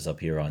post office up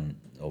here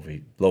over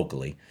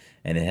locally,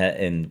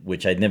 and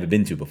which I'd never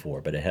been to before,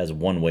 but it has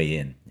one way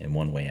in and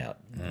one way out.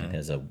 It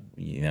has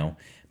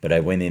but I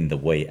went in the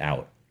way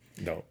out.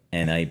 No.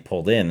 And I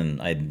pulled in,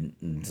 and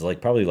it's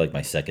probably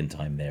my second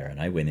time there,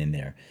 and I went in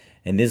there,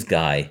 and this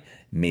guy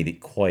made it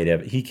quite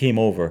evident. He came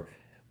over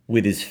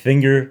with his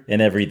finger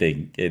and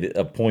everything,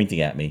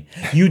 pointing at me.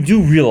 You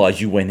do realize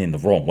you went in the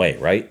wrong way,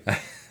 right?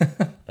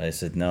 I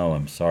said, no,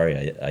 I'm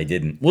sorry, I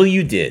didn't. Well,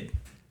 you did.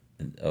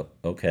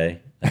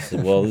 Okay. I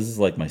said, well, this is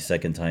my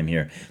second time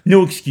here.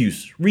 No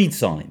excuse. Read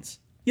signs.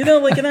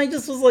 And I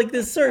just was like,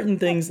 there's certain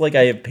things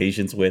I have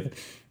patience with.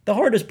 The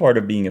hardest part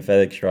of being a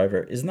FedEx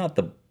driver is not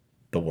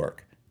the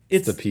work.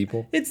 It's the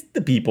people. It's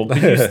the people.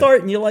 Because you start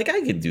and you're like,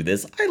 I can do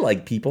this. I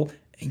like people.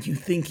 And you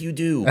think you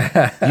do.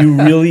 You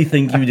really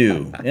think you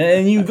do.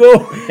 And you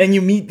go and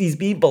you meet these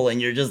people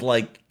and you're just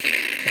like,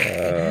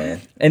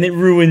 and it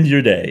ruined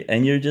your day.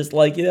 And you're just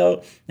like,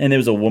 and there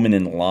was a woman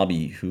in the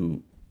lobby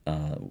who,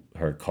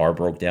 her car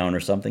broke down or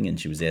something, and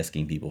she was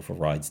asking people for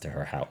rides to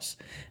her house.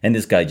 And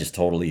this guy just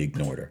totally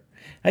ignored her.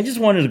 I just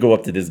wanted to go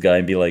up to this guy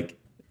and be like,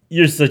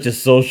 you're such a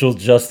social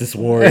justice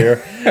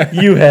warrior.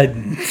 You had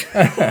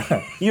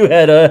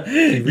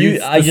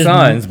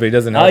signs, but he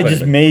doesn't help. I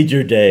just made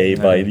your day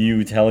by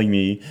you telling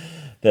me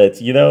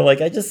that,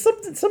 I just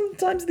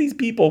sometimes these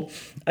people,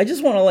 I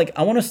just want to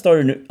I want to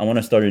start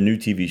a new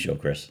TV show,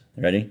 Chris.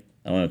 Ready?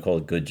 I want to call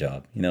it Good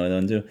Job. You know what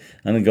I'm going to do?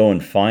 I'm going to go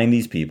and find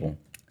these people,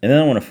 and then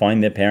I want to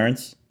find their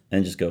parents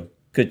and just go,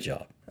 good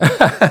job.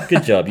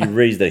 Good job. You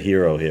raised a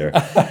hero here.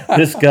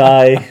 This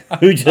guy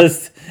who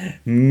just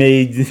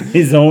made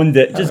his own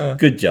day. Just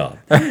good job.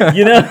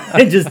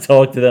 And just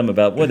talk to them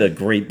about what a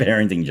great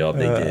parenting job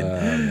they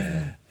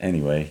did.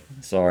 Anyway,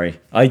 sorry.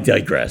 I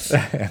digress.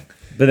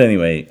 But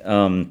anyway.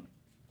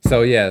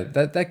 So, yeah,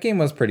 that game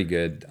was pretty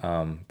good.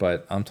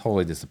 But I'm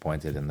totally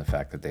disappointed in the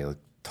fact that they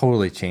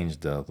totally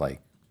changed the,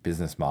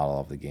 business model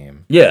of the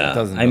game. Yeah.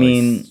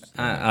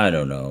 I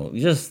don't know.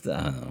 Just,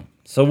 I don't know.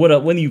 So when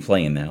are you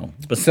playing now?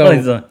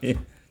 Besides,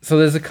 So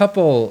there's a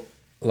couple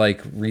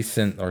like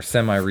recent or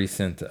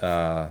semi-recent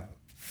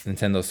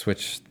Nintendo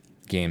Switch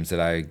games that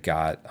I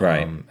got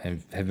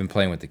and have been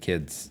playing with the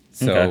kids.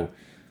 So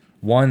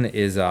one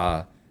is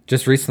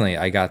just recently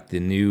I got the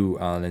new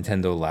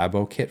Nintendo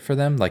Labo kit for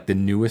them, like the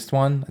newest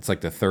one. It's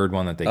like the third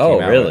one that they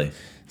came out really? with.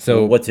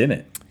 So what's in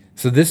it?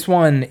 So this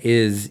one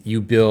is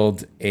you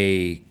build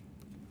a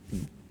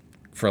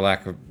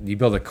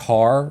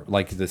car,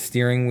 like the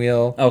steering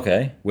wheel.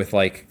 Okay. With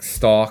like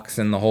stalks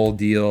and the whole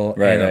deal.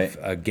 And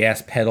a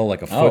gas pedal,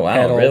 like a foot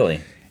pedal. Really?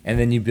 And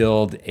then you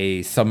build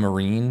a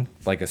submarine,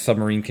 like a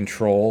submarine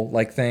control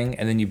like thing.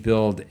 And then you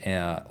build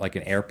like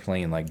an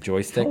airplane, like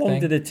joystick thing. How long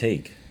did it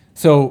take?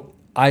 So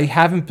I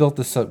haven't built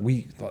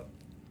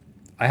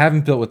I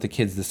haven't built with the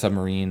kids the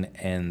submarine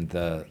and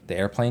the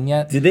airplane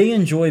yet. Do they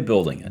enjoy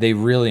building it? They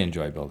really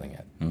enjoy building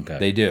it. Okay.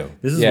 They do.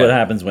 This is what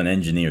happens when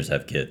engineers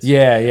have kids.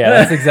 Yeah,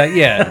 that's exactly.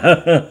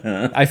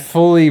 Yeah. I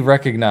fully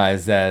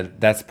recognize that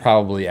that's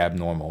probably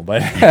abnormal,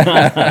 but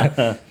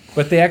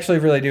but they actually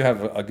really do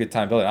have a good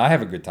time building it. I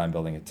have a good time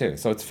building it too,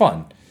 so it's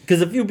fun.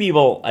 Because a few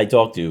people I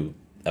talked to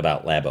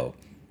about Labo,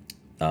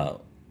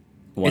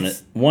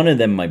 one of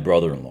them my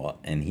brother-in-law,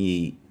 and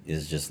he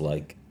is just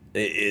like,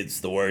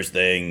 it's the worst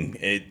thing.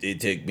 It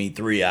took me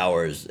 3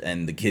 hours,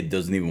 and the kid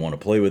doesn't even want to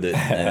play with it,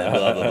 and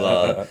blah, blah,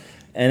 blah.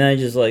 And I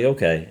just like,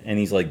 okay. And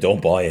he's like,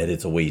 don't buy it.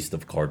 It's a waste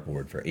of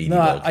cardboard for $80.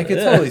 No, I could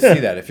totally see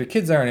that. If your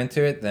kids aren't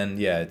into it, then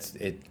yeah,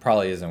 it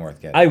probably isn't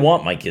worth getting. I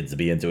want my kids to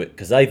be into it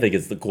because I think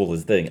it's the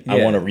coolest thing. Yeah.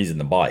 I want a reason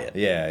to buy it.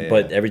 Yeah.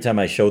 But every time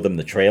I show them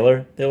the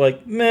trailer, they're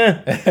like,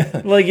 meh.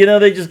 Like,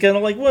 they just kind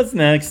of like, what's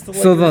next? Like,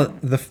 so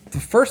the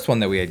first one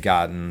that we had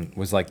gotten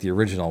was like the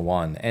original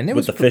one. And it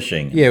was with the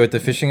fishing. Yeah, with the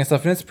fishing and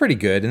stuff. And it's pretty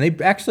good. And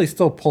they actually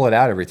still pull it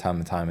out every time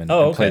and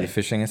play the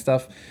fishing and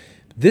stuff.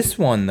 This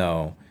one,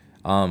 though...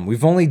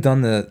 we've only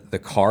done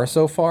the car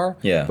so far.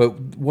 Yeah. But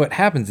what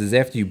happens is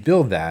after you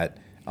build that,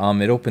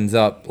 it opens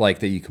up like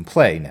that you can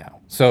play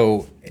now.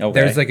 So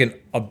there's like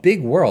a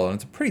big world, and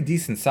it's a pretty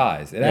decent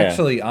size. It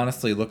actually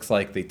honestly looks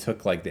like they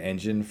took like the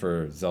engine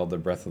for Zelda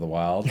Breath of the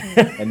Wild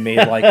and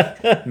made like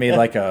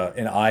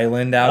an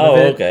island out of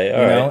it. Okay.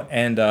 All right.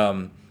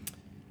 And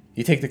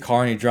you take the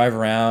car and you drive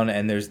around,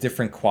 and there's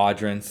different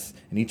quadrants,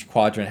 and each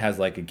quadrant has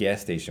like a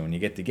gas station. When you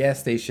get to the gas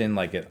station,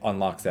 like it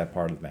unlocks that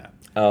part of the map.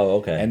 Oh,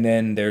 okay. And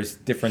then there's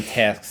different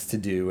tasks to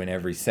do in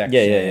every section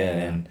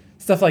and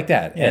stuff like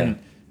that. Yeah. And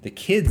the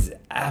kids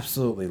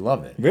absolutely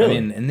love it. Really?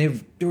 I mean, and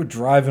they were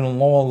driving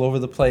all over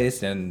the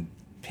place and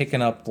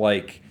picking up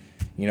like,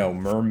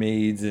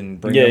 mermaids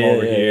and bringing them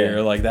over here,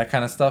 like that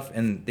kind of stuff.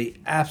 And they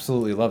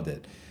absolutely loved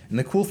it. And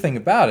the cool thing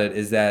about it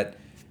is that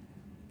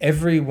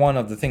every one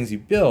of the things you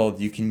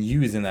build, you can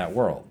use in that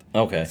world.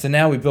 Okay. So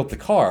now we built the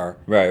car.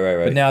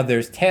 Right. But now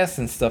there's tasks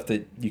and stuff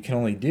that you can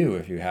only do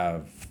if you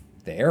have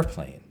the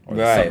airplane. Or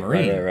the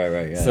submarine.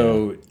 Right. Yeah,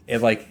 so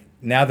it like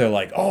now they're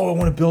like, oh, I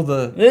want to build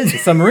a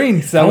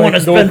submarine. So I want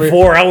to spend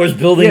 4 hours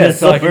building a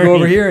submarine. So I can go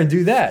over here and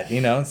do that.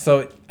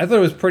 So I thought it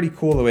was pretty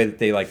cool the way that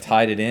they like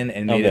tied it in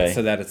and made it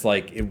so that it's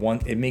like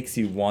it makes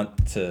you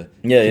want to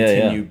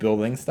continue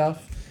building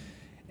stuff.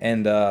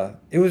 And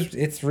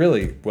it's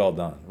really well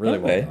done. Really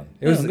well done.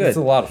 It's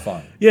a lot of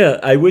fun. Yeah,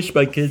 I wish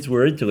my kids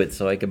were into it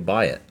so I could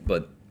buy it,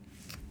 but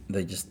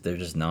they're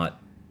just not.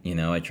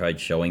 I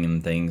tried showing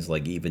them things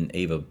like even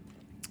Ava.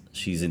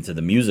 She's into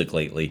the music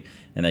lately,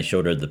 and I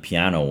showed her the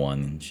piano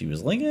one, and she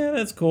was like, yeah,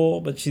 that's cool,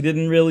 but she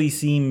didn't really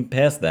seem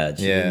past that.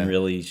 She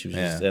was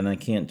just, and I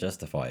can't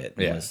justify it.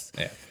 Unless,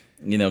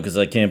 because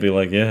I can't be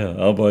like, yeah,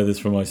 I'll buy this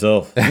for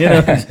myself,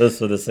 just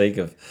for the sake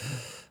of,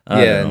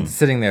 and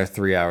sitting there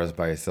 3 hours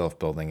by yourself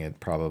building it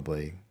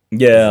probably.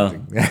 Yeah,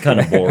 it's kind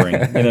of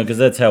boring, because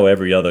that's how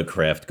every other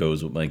craft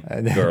goes with my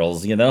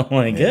girls, like,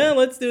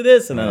 let's do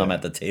this, and then I'm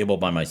at the table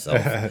by myself,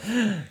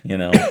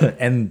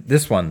 And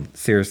this one,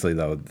 seriously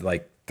though,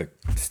 like, the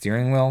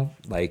steering wheel,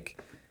 like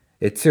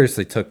it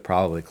seriously took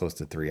probably close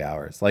to 3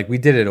 hours. Like we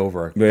did it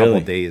over a couple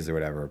of days or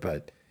whatever,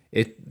 but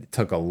it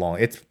took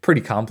it's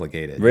pretty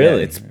complicated.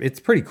 Really? Yeah, it's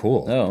pretty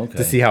cool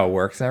to see how it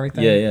works and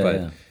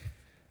everything.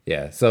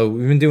 So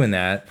we've been doing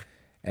that.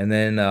 And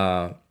then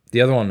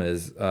the other one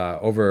is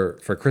over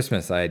for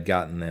Christmas I had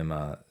gotten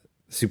them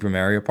Super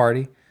Mario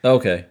Party.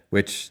 Okay.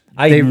 Which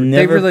they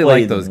really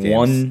like those games.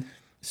 One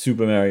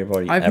Super Mario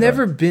Party I've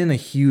never been a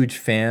huge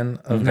fan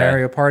of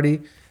Mario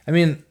Party. I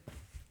mean,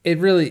 it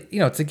really,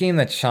 it's a game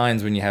that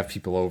shines when you have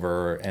people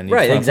over and you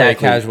play a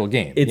casual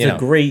game. It's a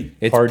great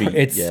party.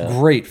 It's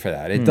great for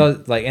that. It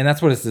does and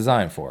that's what it's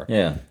designed for.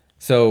 Yeah.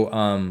 So,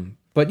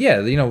 but yeah,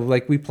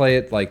 like we play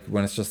it like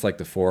when it's just like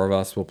the four of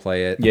us, we'll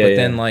play it. Yeah. But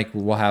then like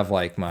we'll have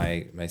like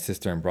my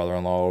sister and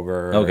brother-in-law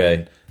over. Okay.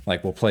 And,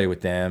 like we'll play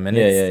with them, and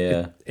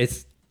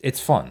it's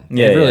fun.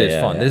 Yeah, it really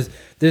is fun. Yeah.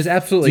 There's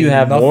absolutely. Do you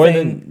have nothing, more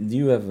than? Do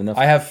you have enough?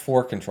 I have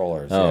 4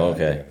 controllers. Oh,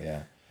 okay.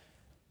 Yeah.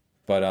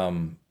 But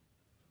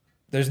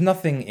there's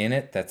nothing in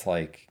it that's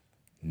like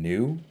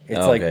new. It's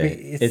like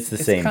it's the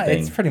same thing.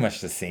 It's pretty much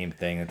the same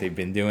thing that they've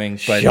been doing.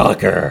 But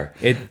Shocker!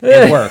 It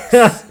works.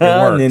 It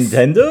works.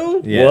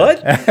 Nintendo? Yeah.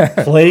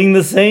 What? Playing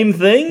the same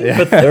thing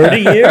for 30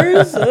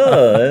 years?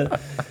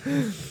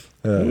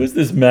 Who is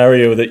this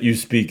Mario that you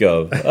speak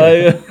of?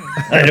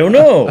 I don't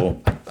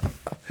know.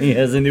 He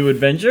has a new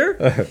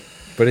adventure?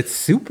 But it's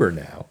super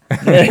now.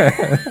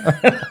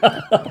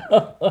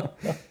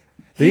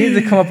 They need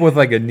to come up with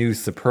like a new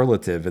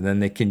superlative, and then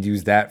they can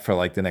use that for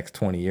like the next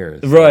 20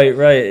 years. Right.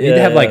 They need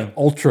to have like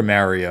Ultra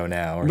Mario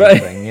now or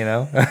something, you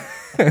know?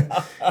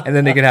 And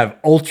then they can have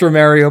Ultra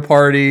Mario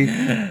Party,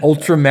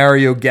 Ultra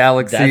Mario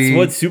Galaxy. That's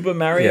what Super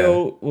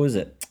Mario, what was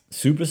it?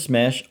 Super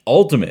Smash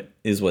Ultimate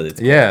is what it's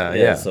called.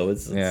 Yeah. So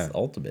it's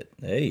Ultimate.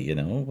 Hey,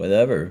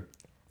 whatever.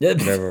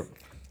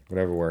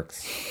 Whatever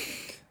works.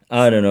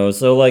 I don't know.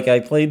 So like I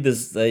played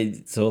this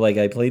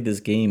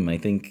game. I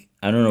think,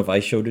 I don't know if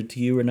I showed it to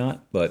you or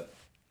not, but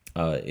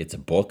it's a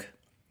book.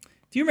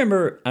 Do you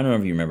remember? I don't know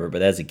if you remember,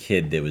 but as a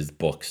kid, there was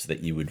books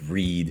that you would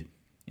read.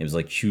 It was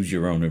like Choose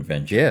Your Own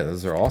Adventure. Yeah,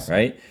 those are awesome.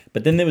 Right?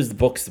 But then there was the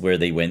books where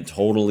they went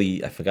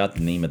totally, I forgot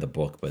the name of the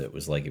book, but it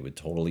was like it would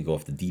totally go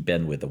off the deep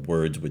end where the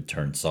words would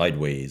turn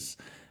sideways.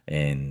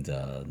 And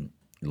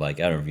like,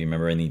 I don't know if you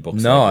remember any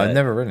books No, like that. I've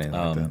never read anything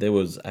like that. There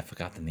was, I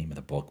forgot the name of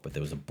the book, but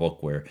there was a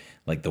book where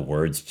like the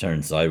words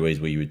turned sideways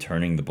where you were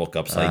turning the book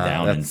upside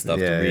down and stuff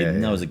to read.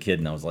 And I was a kid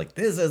and I was like,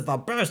 this is the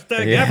best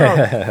thing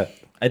ever.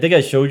 I think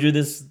I showed you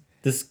this.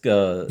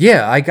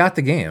 Yeah, I got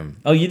the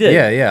game. Oh, you did?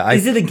 Yeah.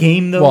 Is it a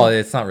game though? Well,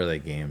 it's not really a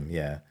game.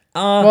 Yeah.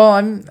 I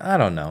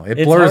don't know.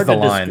 It blurs the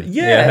line.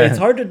 It's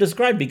hard to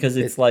describe because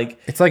it's like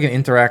an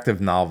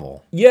interactive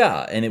novel.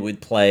 Yeah, and it would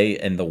play,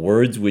 and the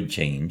words would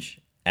change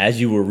as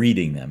you were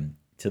reading them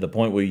to the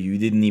point where you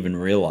didn't even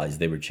realize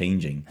they were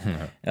changing.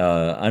 I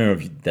don't know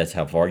if that's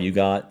how far you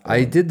got.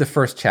 I did the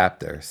first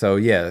chapter, so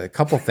yeah, a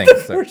couple things.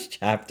 First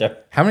chapter.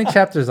 How many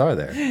chapters are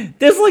there?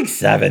 There's like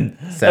 7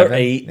 or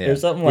 8 or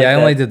something like that. Yeah,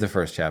 I only did the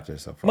first chapter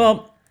so far.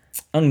 Well,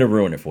 I'm gonna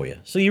ruin it for you.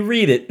 So you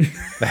read it,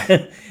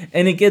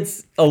 and it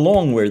gets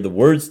along where the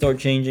words start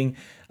changing,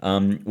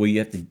 where you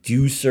have to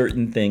do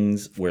certain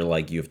things, where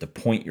like you have to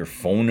point your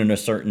phone in a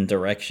certain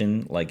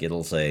direction, like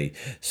it'll say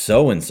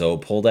so and so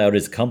pulled out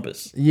his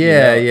compass.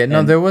 Yeah.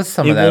 No, there was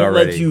some of that already.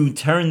 It won't let you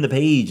turn the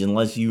page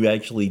unless you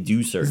actually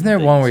do certain. Isn't there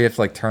things. one where you have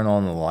to like turn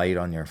on the light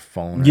on your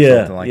phone or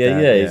something like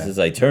that? Yeah. It says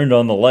I turned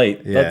on the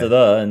light,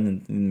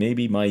 and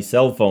maybe my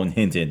cell phone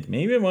hinted.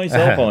 Maybe my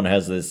cell phone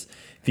has this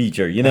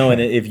feature,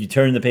 and if you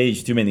turn the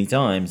page too many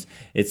times,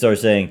 it starts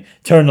saying,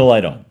 turn the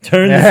light on.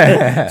 Turn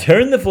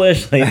the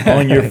flashlight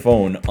on your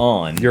phone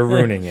on. You're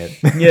ruining it.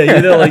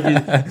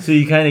 So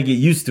you kind of get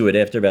used to it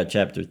after about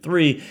chapter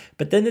 3.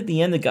 But then at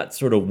the end, it got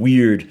sort of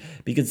weird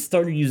because it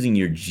started using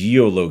your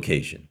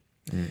geolocation.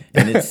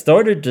 And it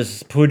started to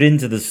put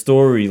into the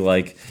story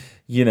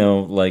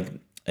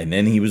and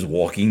then he was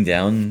walking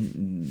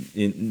down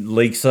in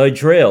Lakeside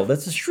Trail.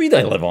 That's the street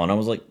I live on. I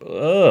was like,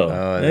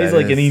 and he's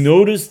like, and he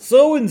noticed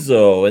so and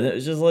so, and it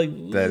was just like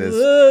that is.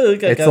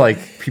 It's like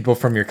people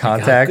from your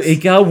contacts.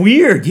 It got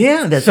weird.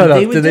 Yeah, that's Shut what up.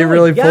 they would Did they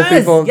really pull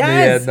people?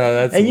 Yes. Yeah, no,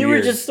 that's. And you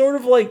were just sort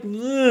of like,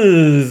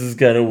 this is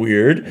kind of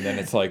weird. And then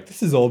it's like,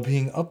 this is all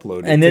being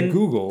uploaded to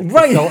Google,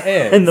 right?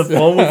 And the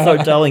phone would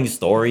start telling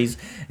stories,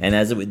 and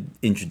as it would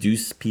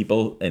introduce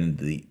people, and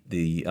the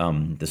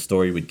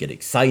story would get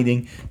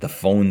exciting, the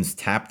phone's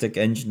haptic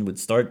engine would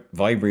start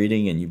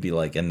vibrating, and you'd be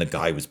like, and the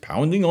guy was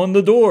pounding on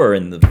the door,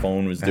 and the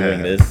phone was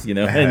doing this,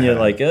 and you're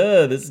like,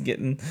 this is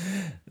getting.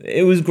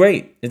 It was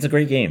great. It's a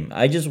great game.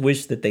 I just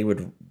wish that they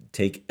would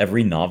take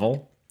every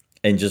novel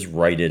and just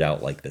write it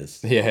out like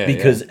this. Yeah.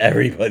 Because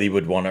everybody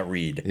would want to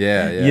read.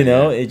 Yeah.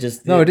 It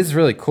just. No, it is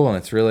really cool, and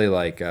it's really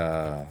like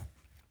it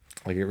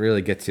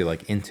really gets you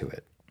like into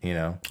it.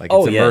 Like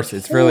it's immersive.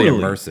 It's really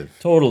immersive.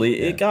 Totally.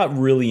 Yeah. It got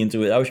really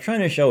into it. I was trying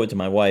to show it to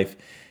my wife,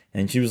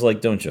 and she was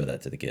like, don't show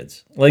that to the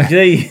kids. Like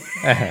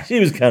she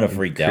was kind of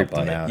freaked out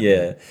by it.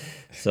 Yeah.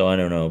 So I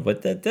don't know.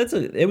 But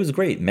it was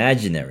great.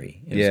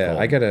 Imaginary. Yeah,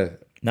 I gotta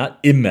not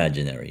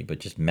imaginary, but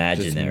just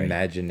imaginary. Just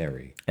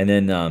imaginary. And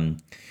then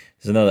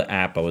there's another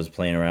app I was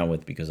playing around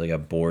with because I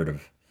got bored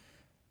of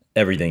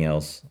everything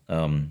else.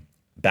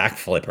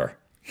 Backflipper.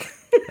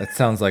 That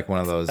sounds like one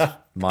of those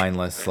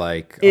mindless,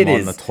 like I'm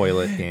on the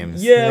toilet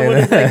games. Yeah, what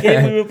is that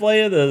game we were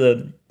playing?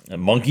 The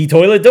monkey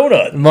toilet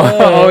donut.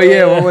 Oh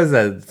yeah, what was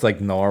that? It's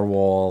like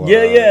narwhal.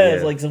 Yeah,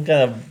 it's like some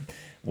kind of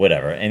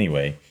whatever.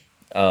 Anyway,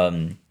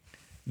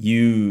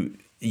 you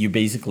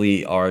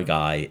basically are a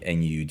guy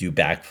and you do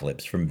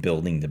backflips from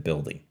building to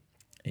building,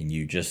 and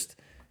you just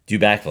do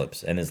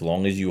backflips. And as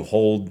long as you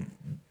hold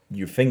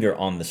your finger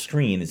on the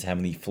screen, is how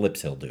many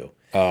flips he'll do.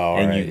 Oh,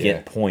 and you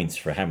get points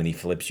for how many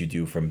flips you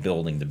do from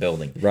building to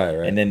building. Right.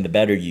 And then the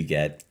better you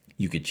get,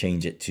 you could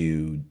change it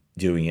to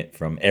doing it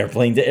from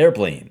airplane to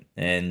airplane,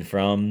 and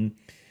from.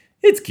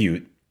 It's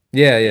cute.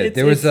 Yeah.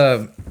 There was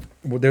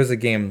a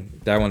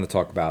game that I wanted to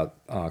talk about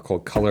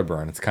called Color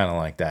Burn. It's kind of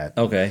like that.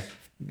 Okay.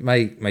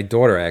 My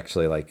daughter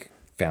actually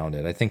found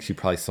it. I think she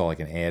probably saw like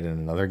an ad in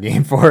another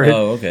game for it.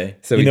 Oh, okay.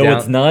 So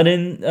what's not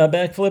in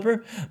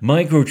Backflipper?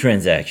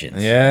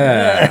 Microtransactions.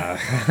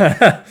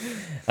 Yeah.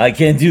 I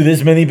can't do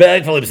this many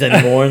backflips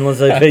anymore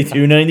unless I pay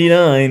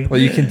 $2.99. Well,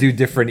 you can do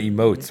different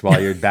emotes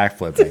while you're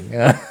backflipping.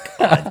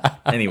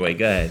 Anyway,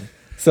 go ahead.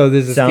 So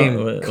there's this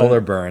game, Color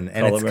Burn,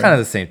 and it's kind of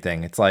the same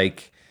thing. It's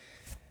like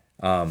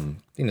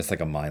It's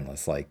like a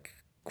mindless, like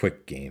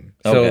quick game.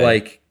 So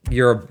like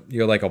you're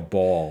like a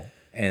ball,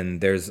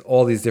 and there's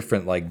all these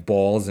different like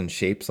balls and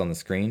shapes on the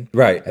screen.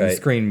 Right. And the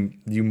screen,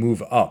 you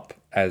move up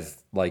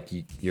as like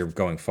you're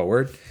going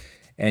forward.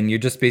 And you're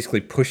just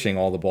basically pushing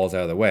all the balls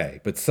out of the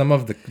way. But some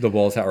of the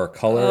balls are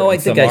color. Oh, I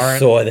think I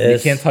saw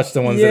this. You can't touch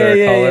the ones that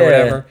are color or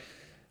whatever.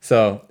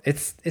 So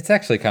it's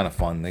actually kind of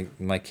fun.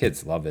 My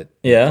kids love it.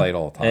 They play it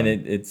all the time.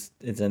 And it's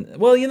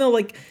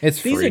like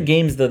it's these free. Are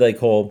games that I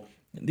call,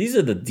 these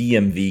are the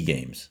DMV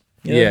games.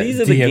 These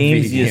are the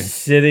games you're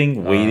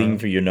sitting waiting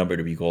for your number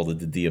to be called at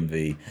the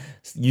DMV.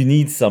 You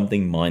need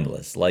something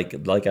mindless,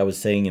 like I was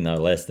saying in our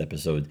last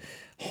episode.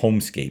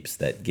 Homescapes,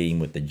 that game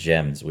with the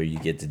gems where you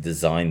get to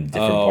design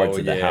different parts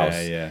of the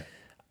house. Yeah.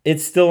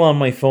 It's still on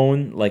my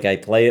phone. Like I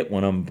play it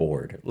when I'm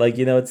bored. Like,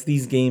 it's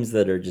these games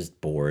that are just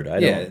bored.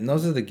 And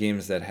those are the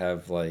games that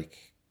have like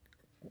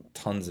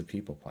tons of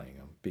people playing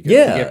them. Because you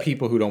get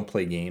people who don't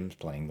play games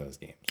playing those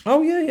games.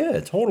 Oh yeah,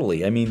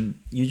 totally. I mean,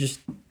 you just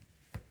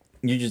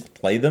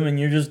play them and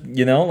you're just,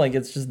 like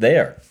it's just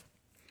there.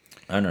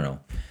 I don't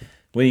know.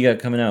 What do you got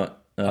coming out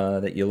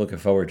that you're looking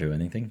forward to?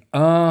 Anything?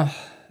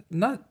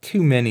 Not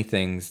too many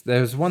things.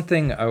 There's one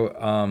thing.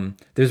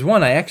 There's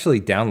one I actually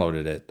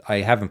downloaded it.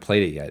 I haven't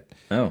played it yet.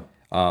 Oh.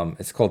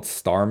 It's called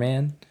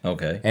Starman.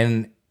 Okay.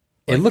 And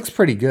it looks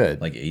pretty good.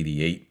 Like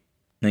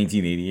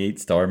 1988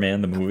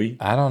 Starman, the movie.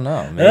 I don't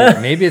know.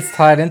 Maybe it's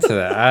tied into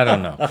that. I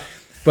don't know.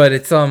 But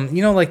it's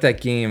like that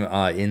game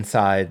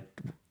Inside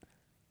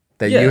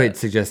that you had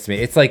suggested to me.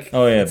 It's like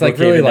it's like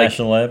really like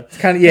National Lab. It's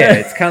kind of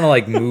it's kind of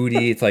like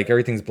moody. It's like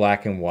everything's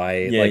black and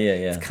white. Yeah.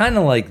 It's kind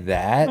of like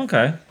that.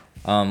 Okay.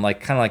 Like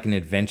kind of like an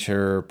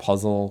adventure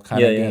puzzle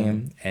kind of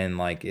game, and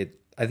like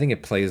I think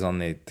it plays on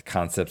the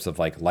concepts of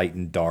like light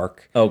and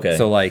dark. Okay.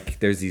 So like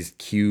there's these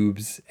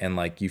cubes, and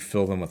like you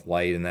fill them with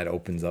light, and that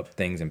opens up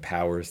things and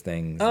powers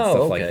things and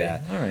stuff like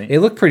that. All right. It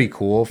looked pretty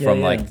cool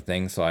from like the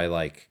thing, so I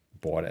like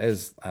bought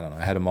it. I don't know.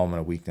 I had a moment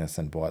of weakness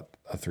and bought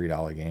a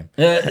 $3 game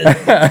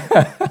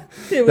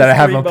that I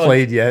haven't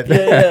played yet.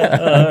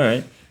 All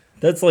right.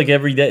 That's like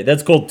every day.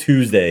 That's called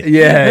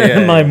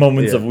Tuesday. My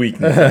moments of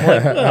weakness. I'm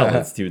like, well,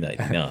 it's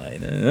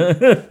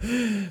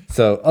 $2.99.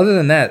 So other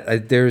than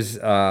that, there's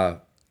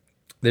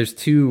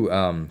two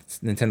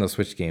Nintendo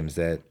Switch games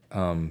that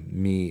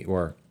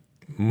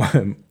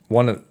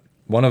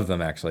one of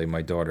them actually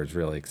my daughter's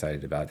really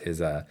excited about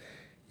is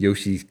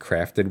Yoshi's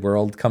Crafted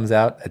World comes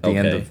out at the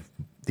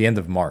end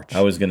of March. I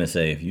was gonna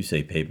say, if you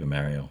say Paper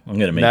Mario, I'm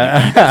gonna make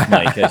you eat this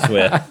mic. I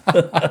swear.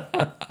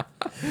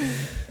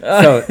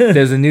 So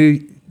there's a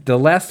new. The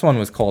last one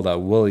was called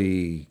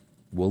Woolly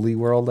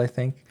World, I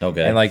think.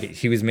 Okay. And like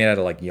he was made out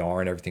of like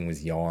yarn. Everything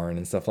was yarn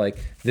and stuff like.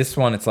 This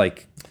one, it's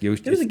like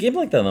Yoshi. There was a game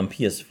like that on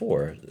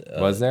PS4.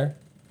 Was there?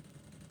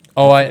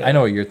 Oh, I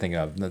know what you're thinking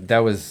of. That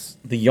was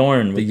the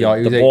yarn. The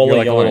ball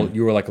of yarn.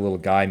 You were like a little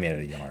guy made out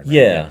of yarn. Right?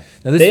 Yeah.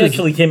 Now, they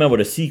actually came out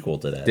with a sequel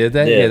to that. Did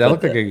they? Yeah, that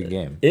looked like a good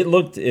game. It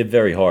looked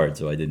very hard,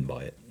 so I didn't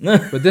buy it.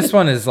 But this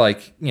one is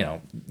like,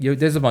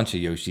 there's a bunch of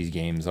Yoshi's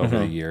games over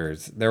the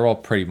years. They're all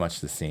pretty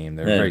much the same.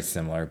 They're very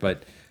similar,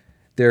 but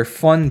they're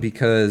fun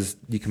because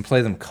you can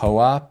play them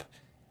co-op,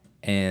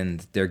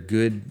 and they're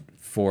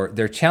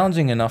they're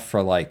challenging enough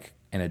for like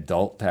an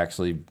adult to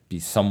actually be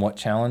somewhat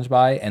challenged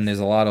by, and there's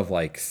a lot of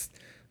like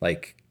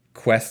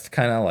quest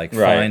kind of like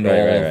find all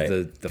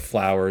of the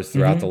flowers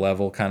throughout the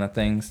level kind of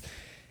things,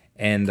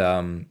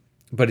 and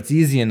but it's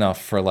easy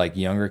enough for like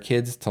younger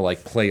kids to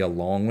like play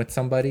along with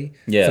somebody.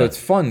 So it's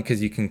fun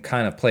because you can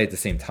kind of play at the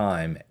same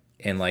time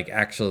and like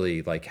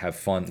actually like have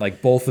fun.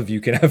 Like both of you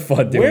can have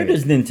fun doing it. Where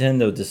does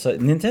Nintendo decide?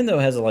 Nintendo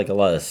has like a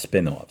lot of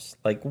spin-offs.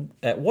 Like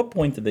at what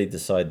point did they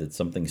decide that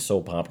something's so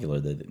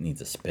popular that it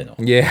needs a spin-off?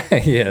 Yeah.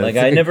 Like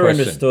I never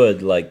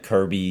understood like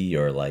Kirby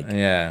or like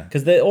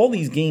because all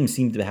these games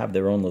seem to have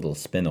their own little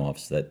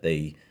spin-offs that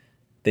they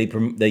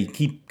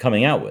keep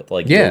coming out with,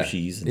 like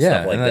Yoshi's and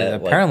stuff like that.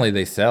 Apparently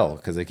they sell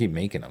because they keep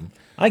making them.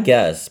 I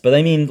guess, but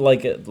I mean,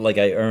 like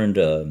I earned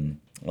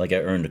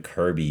a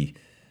Kirby.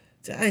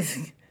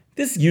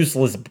 This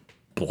useless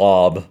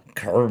blob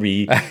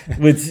Kirby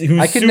whose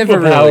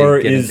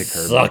superpower is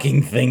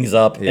sucking things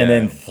up and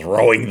then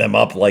throwing them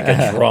up like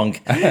a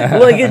drunk.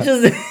 Like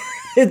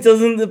it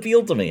doesn't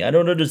appeal to me. I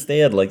don't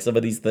understand like some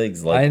of these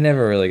things. Like I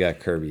never really got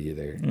Kirby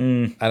either.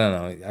 I don't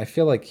know. I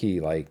feel like he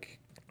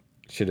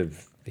should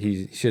have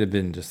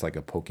been just like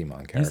a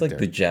Pokemon character. He's like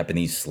the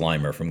Japanese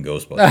Slimer from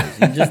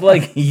Ghostbusters. He just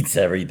like eats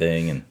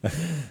everything, and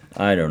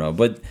I don't know.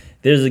 But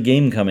there's a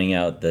game coming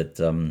out that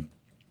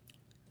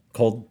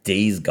called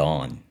Days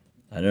Gone.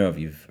 I don't know if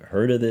you've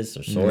heard of this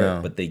or saw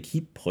it, but they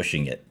keep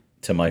pushing it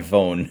to my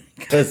phone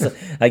because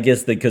I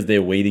guess because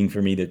they're waiting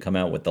for me to come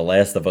out with The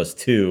Last of Us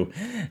 2,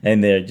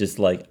 and they're just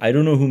like, I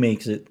don't know who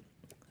makes it.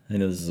 I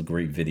know this is a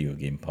great video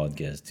game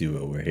podcast too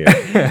over here.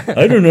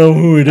 I don't know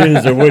who it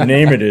is or what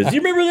name it is. You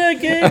remember that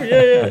game?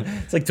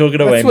 Yeah. It's like talking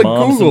to my mom. That's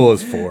what Google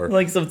is for.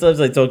 Like sometimes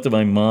I talk to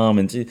my mom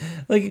and she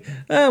like,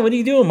 what are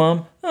you doing,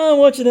 Mom? Oh, I'm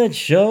watching that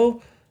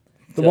show.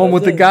 The one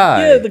with the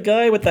guy. Yeah, the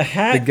guy with the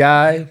hat. The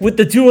guy with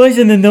the 2 eyes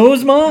and the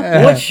nose, Ma?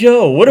 What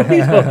show? What are we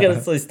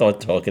going to start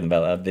talking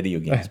about video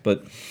games?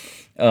 But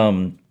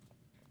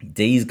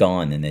Days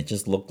Gone, and it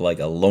just looked like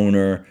a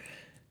loner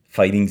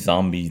fighting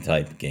zombie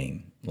type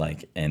game.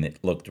 And it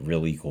looked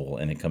really cool,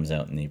 and it comes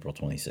out in April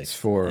 26th. It's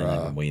for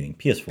I'm waiting.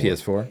 PS4.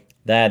 PS4.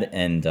 That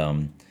and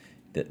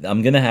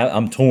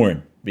I'm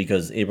torn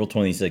because April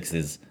 26th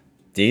is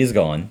Days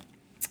Gone,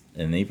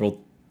 and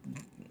April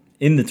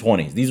in the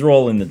 20s. These are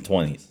all in the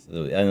 20s.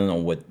 I don't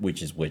know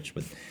which is which,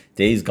 but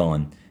Days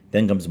Gone.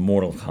 Then comes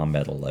Mortal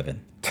Kombat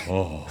 11.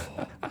 Oh,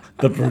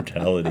 the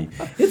brutality!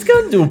 It's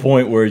gotten to a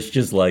point where it's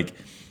just like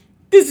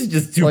this is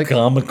just too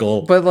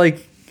comical. But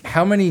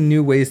how many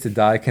new ways to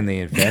die can they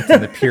invent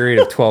in the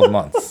period of 12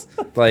 months?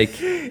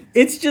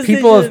 It's just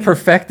people have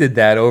perfected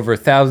that over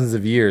thousands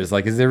of years.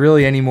 Is there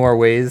really any more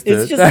ways to...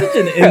 It's just such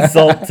an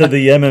insult to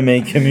the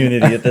MMA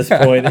community at this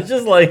point. It's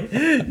just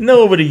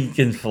nobody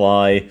can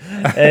fly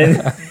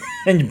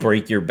and you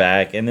break your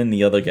back, and then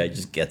the other guy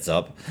just gets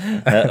up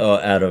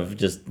out of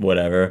just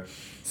whatever.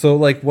 So,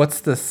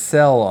 what's the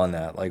sell on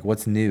that?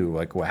 What's new?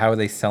 How are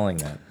they selling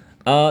that?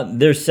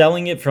 They're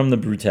selling it from the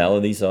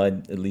brutality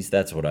side. At least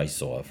that's what I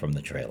saw from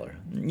the trailer.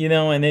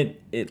 And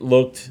it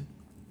looked...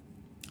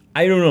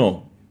 I don't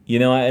know.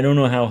 I don't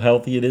know how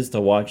healthy it is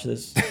to watch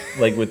this,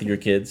 with your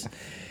kids.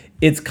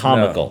 It's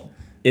comical.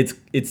 No.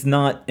 It's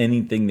not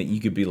anything that you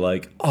could be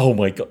like, oh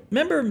my God.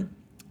 Remember...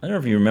 I don't know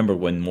if you remember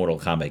when Mortal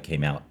Kombat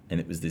came out, and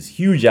it was this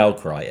huge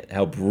outcry at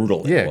how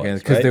brutal it was. Yeah,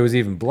 because there was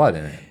even blood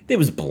in it. There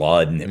was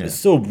blood, and it was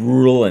so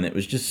brutal, and it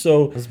was just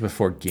so... This was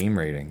before game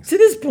ratings. To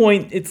this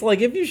point, it's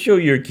like if you show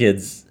your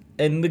kids,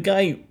 and the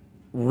guy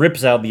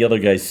rips out the other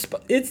guy's...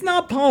 It's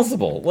not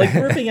possible.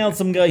 Ripping out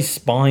some guy's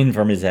spine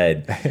from his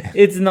head.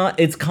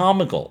 It's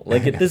comical.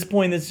 At this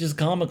point, it's just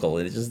comical.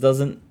 It just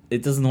doesn't...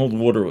 It doesn't hold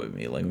water with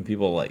me. When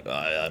people are like,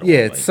 I don't know.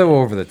 It's so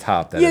over the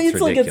top that it's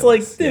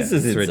ridiculous. This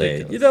is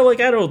insane. Ridiculous.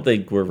 I don't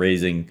think we're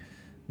raising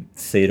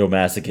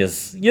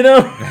sadomasochists.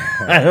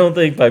 I don't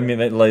think by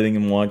letting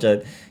them watch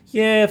that.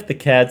 Yeah, if the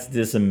cat's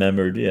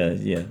dismembered,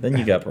 then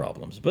you got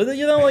problems. But I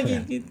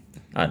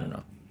don't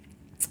know.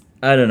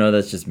 I don't know.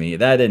 That's just me.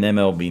 That and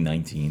MLB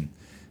 19,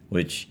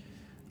 which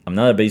I'm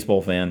not a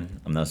baseball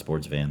fan. I'm not a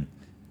sports fan,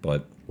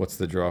 but what's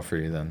the draw for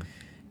you then?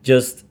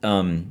 Just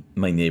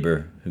my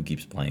neighbor who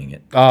keeps playing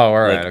it. Oh,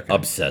 all right. Okay.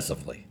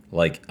 Obsessively.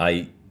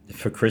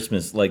 For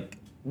Christmas,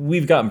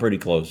 we've gotten pretty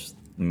close,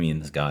 me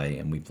and this guy,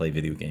 and we play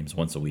video games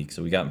once a week,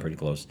 so we've gotten pretty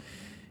close.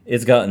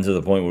 It's gotten to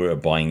the point where we're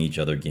buying each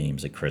other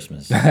games at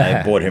Christmas.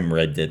 I bought him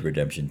Red Dead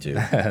Redemption 2,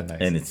 nice.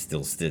 And it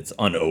still sits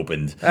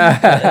unopened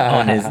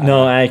on his...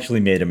 No, I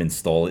actually made him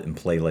install it and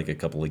play a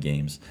couple of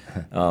games.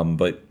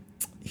 But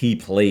he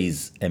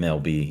plays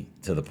MLB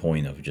to the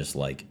point of just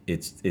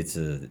it's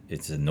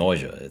a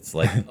nausea. It's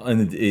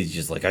it's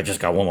just I just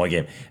got one more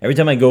game. Every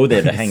time I go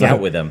there to hang out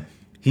with him,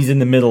 he's in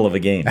the middle of a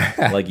game.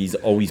 He's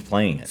always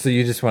playing it. So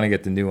you just want to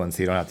get the new one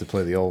so you don't have to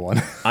play the old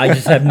one. I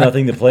just have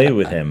nothing to play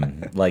with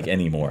him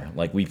anymore.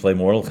 We play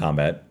Mortal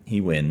Kombat,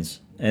 he wins,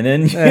 and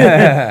then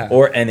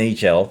or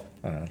NHL,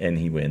 and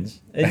he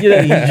wins. And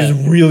he's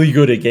just really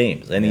good at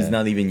games, and he's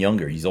not even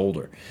younger. He's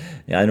older.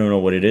 I don't know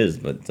what it is,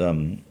 but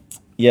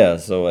yeah.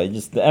 So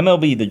the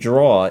MLB, the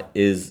draw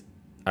is.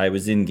 I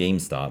was in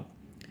GameStop,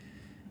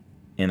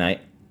 and I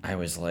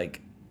was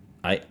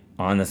I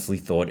honestly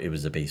thought it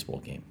was a baseball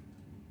game.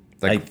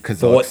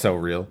 Because it looked so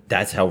real.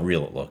 That's how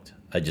real it looked.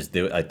 I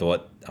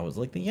thought, I was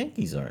the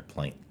Yankees aren't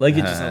playing. I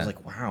was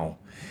wow.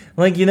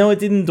 It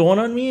didn't dawn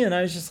on me, and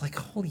I was just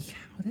holy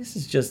cow, this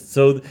is just...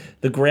 So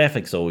the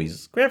graphics,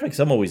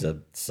 I'm always a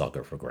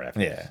sucker for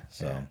graphics. Yeah.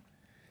 So.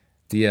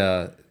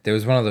 There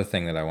was one other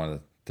thing that I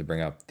wanted to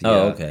bring up.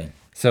 Okay.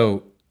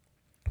 So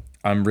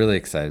I'm really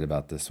excited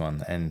about this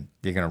one, and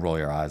you're going to roll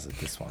your eyes at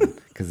this one,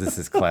 because this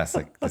is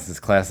classic. This is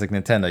classic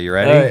Nintendo. You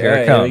ready? Here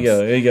it comes.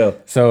 Here we go.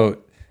 So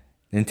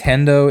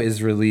Nintendo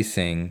is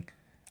releasing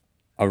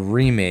a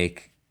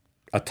remake,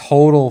 a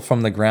total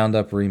from the ground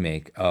up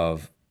remake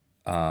of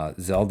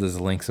Zelda's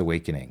Link's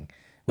Awakening,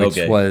 which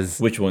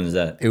one is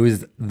that? It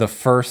was the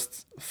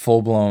first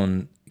full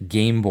blown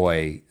Game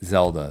Boy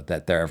Zelda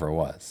that there ever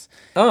was.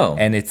 Oh,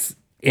 and it's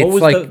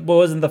what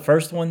wasn't the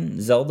first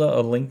one? Zelda: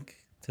 A Link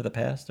to the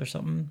Past or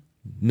something?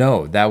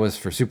 No, that was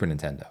for Super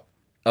Nintendo.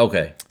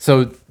 Okay,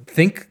 so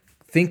think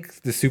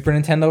the Super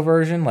Nintendo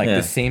version,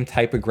 the same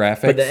type of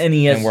graphics, but the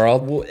NES and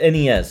world. Well,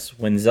 NES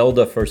when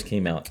Zelda first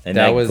came out, and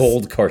that was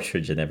gold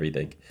cartridge and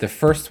everything. The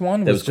first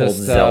one was called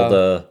just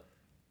Zelda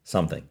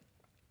something.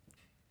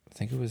 I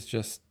think it was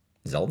just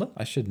Zelda.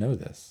 I should know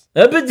this.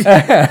 I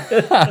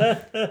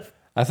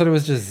thought it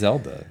was just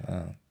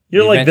Zelda.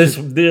 You're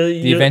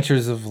the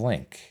Adventures of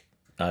Link.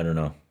 I don't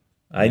know.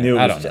 I knew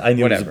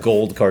it was a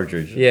gold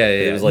cartridge. Yeah.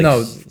 It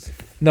was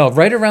no.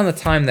 Right around the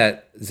time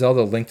that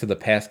Zelda: Link to the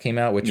Past came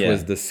out, which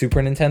was the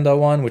Super Nintendo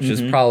one, which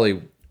is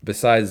probably,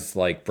 besides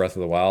Breath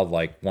of the Wild,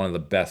 one of the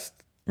best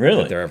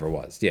that there ever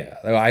was. Yeah,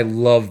 I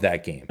love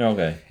that game.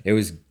 Okay, it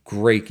was a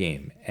great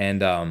game.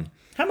 And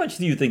how much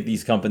do you think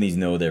these companies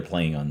know they're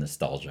playing on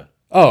nostalgia?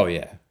 Oh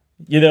yeah.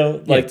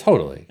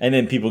 Totally. And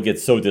then people get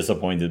so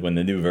disappointed when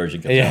the new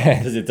version comes out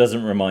because it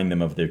doesn't remind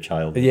them of their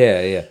childhood.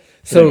 Yeah.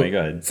 So anyway, go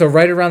ahead. So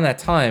right around that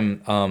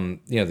time,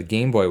 the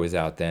Game Boy was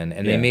out then,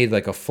 and they made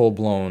like a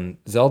full-blown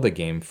Zelda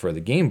game for the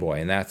Game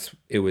Boy, and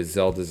it was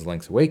Zelda's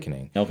Link's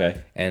Awakening.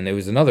 Okay. And it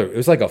was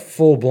like a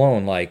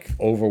full-blown like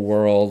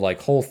overworld, like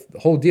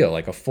whole deal,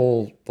 like a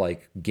full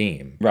like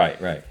game.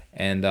 Right.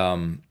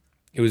 And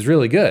it was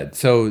really good.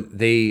 So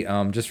they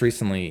just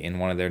recently in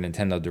one of their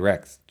Nintendo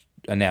Directs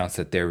announced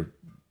that they're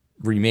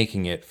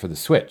remaking it for the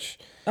Switch.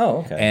 Oh,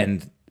 okay.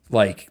 And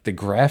like the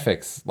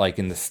graphics, like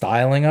in the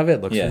styling of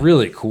it, looks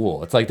really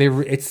cool. It's like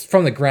it's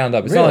from the ground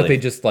up. It's not like they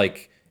just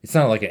like. It's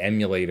not like an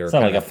emulator. It's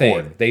not like a thing.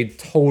 Port. They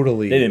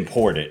didn't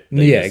port it.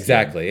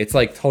 Exactly. It's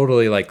like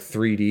totally like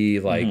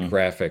 3D like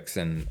graphics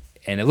and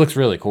it looks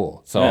really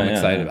cool. So I'm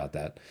excited about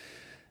that.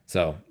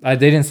 So they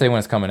didn't say when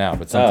it's coming out,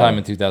 but sometime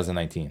in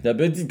 2019.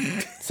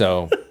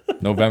 So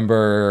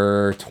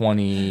November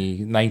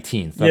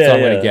 2019. That's what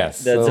I'm gonna guess.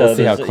 So we'll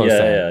see how close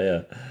I am.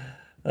 Yeah.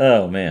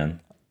 Oh man.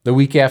 The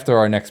week after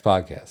our next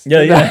podcast.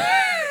 Yeah.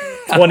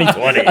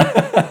 2020.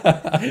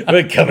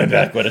 We're coming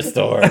back with a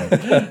storm.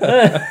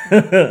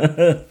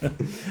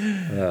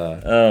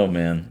 Oh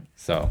man.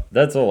 So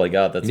that's all I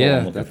got. That's all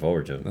I'm looking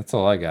forward to. That's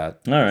all I got.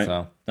 All right.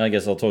 So I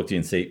guess I'll talk to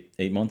you in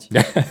 8 months.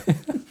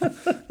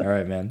 All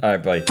right, man. All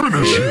right, bye.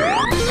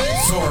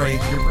 Sorry,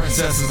 your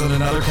princess is in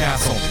another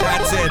castle.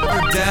 That's it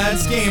for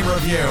Dad's Game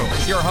Review.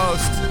 Your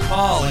hosts,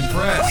 Paul and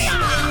Chris.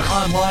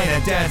 Online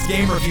at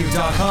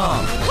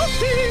dadsgamereview.com.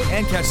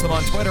 And catch them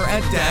on Twitter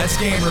at Dad's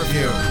Game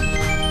Review.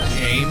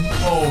 Game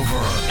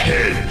over.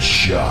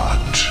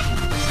 Headshot.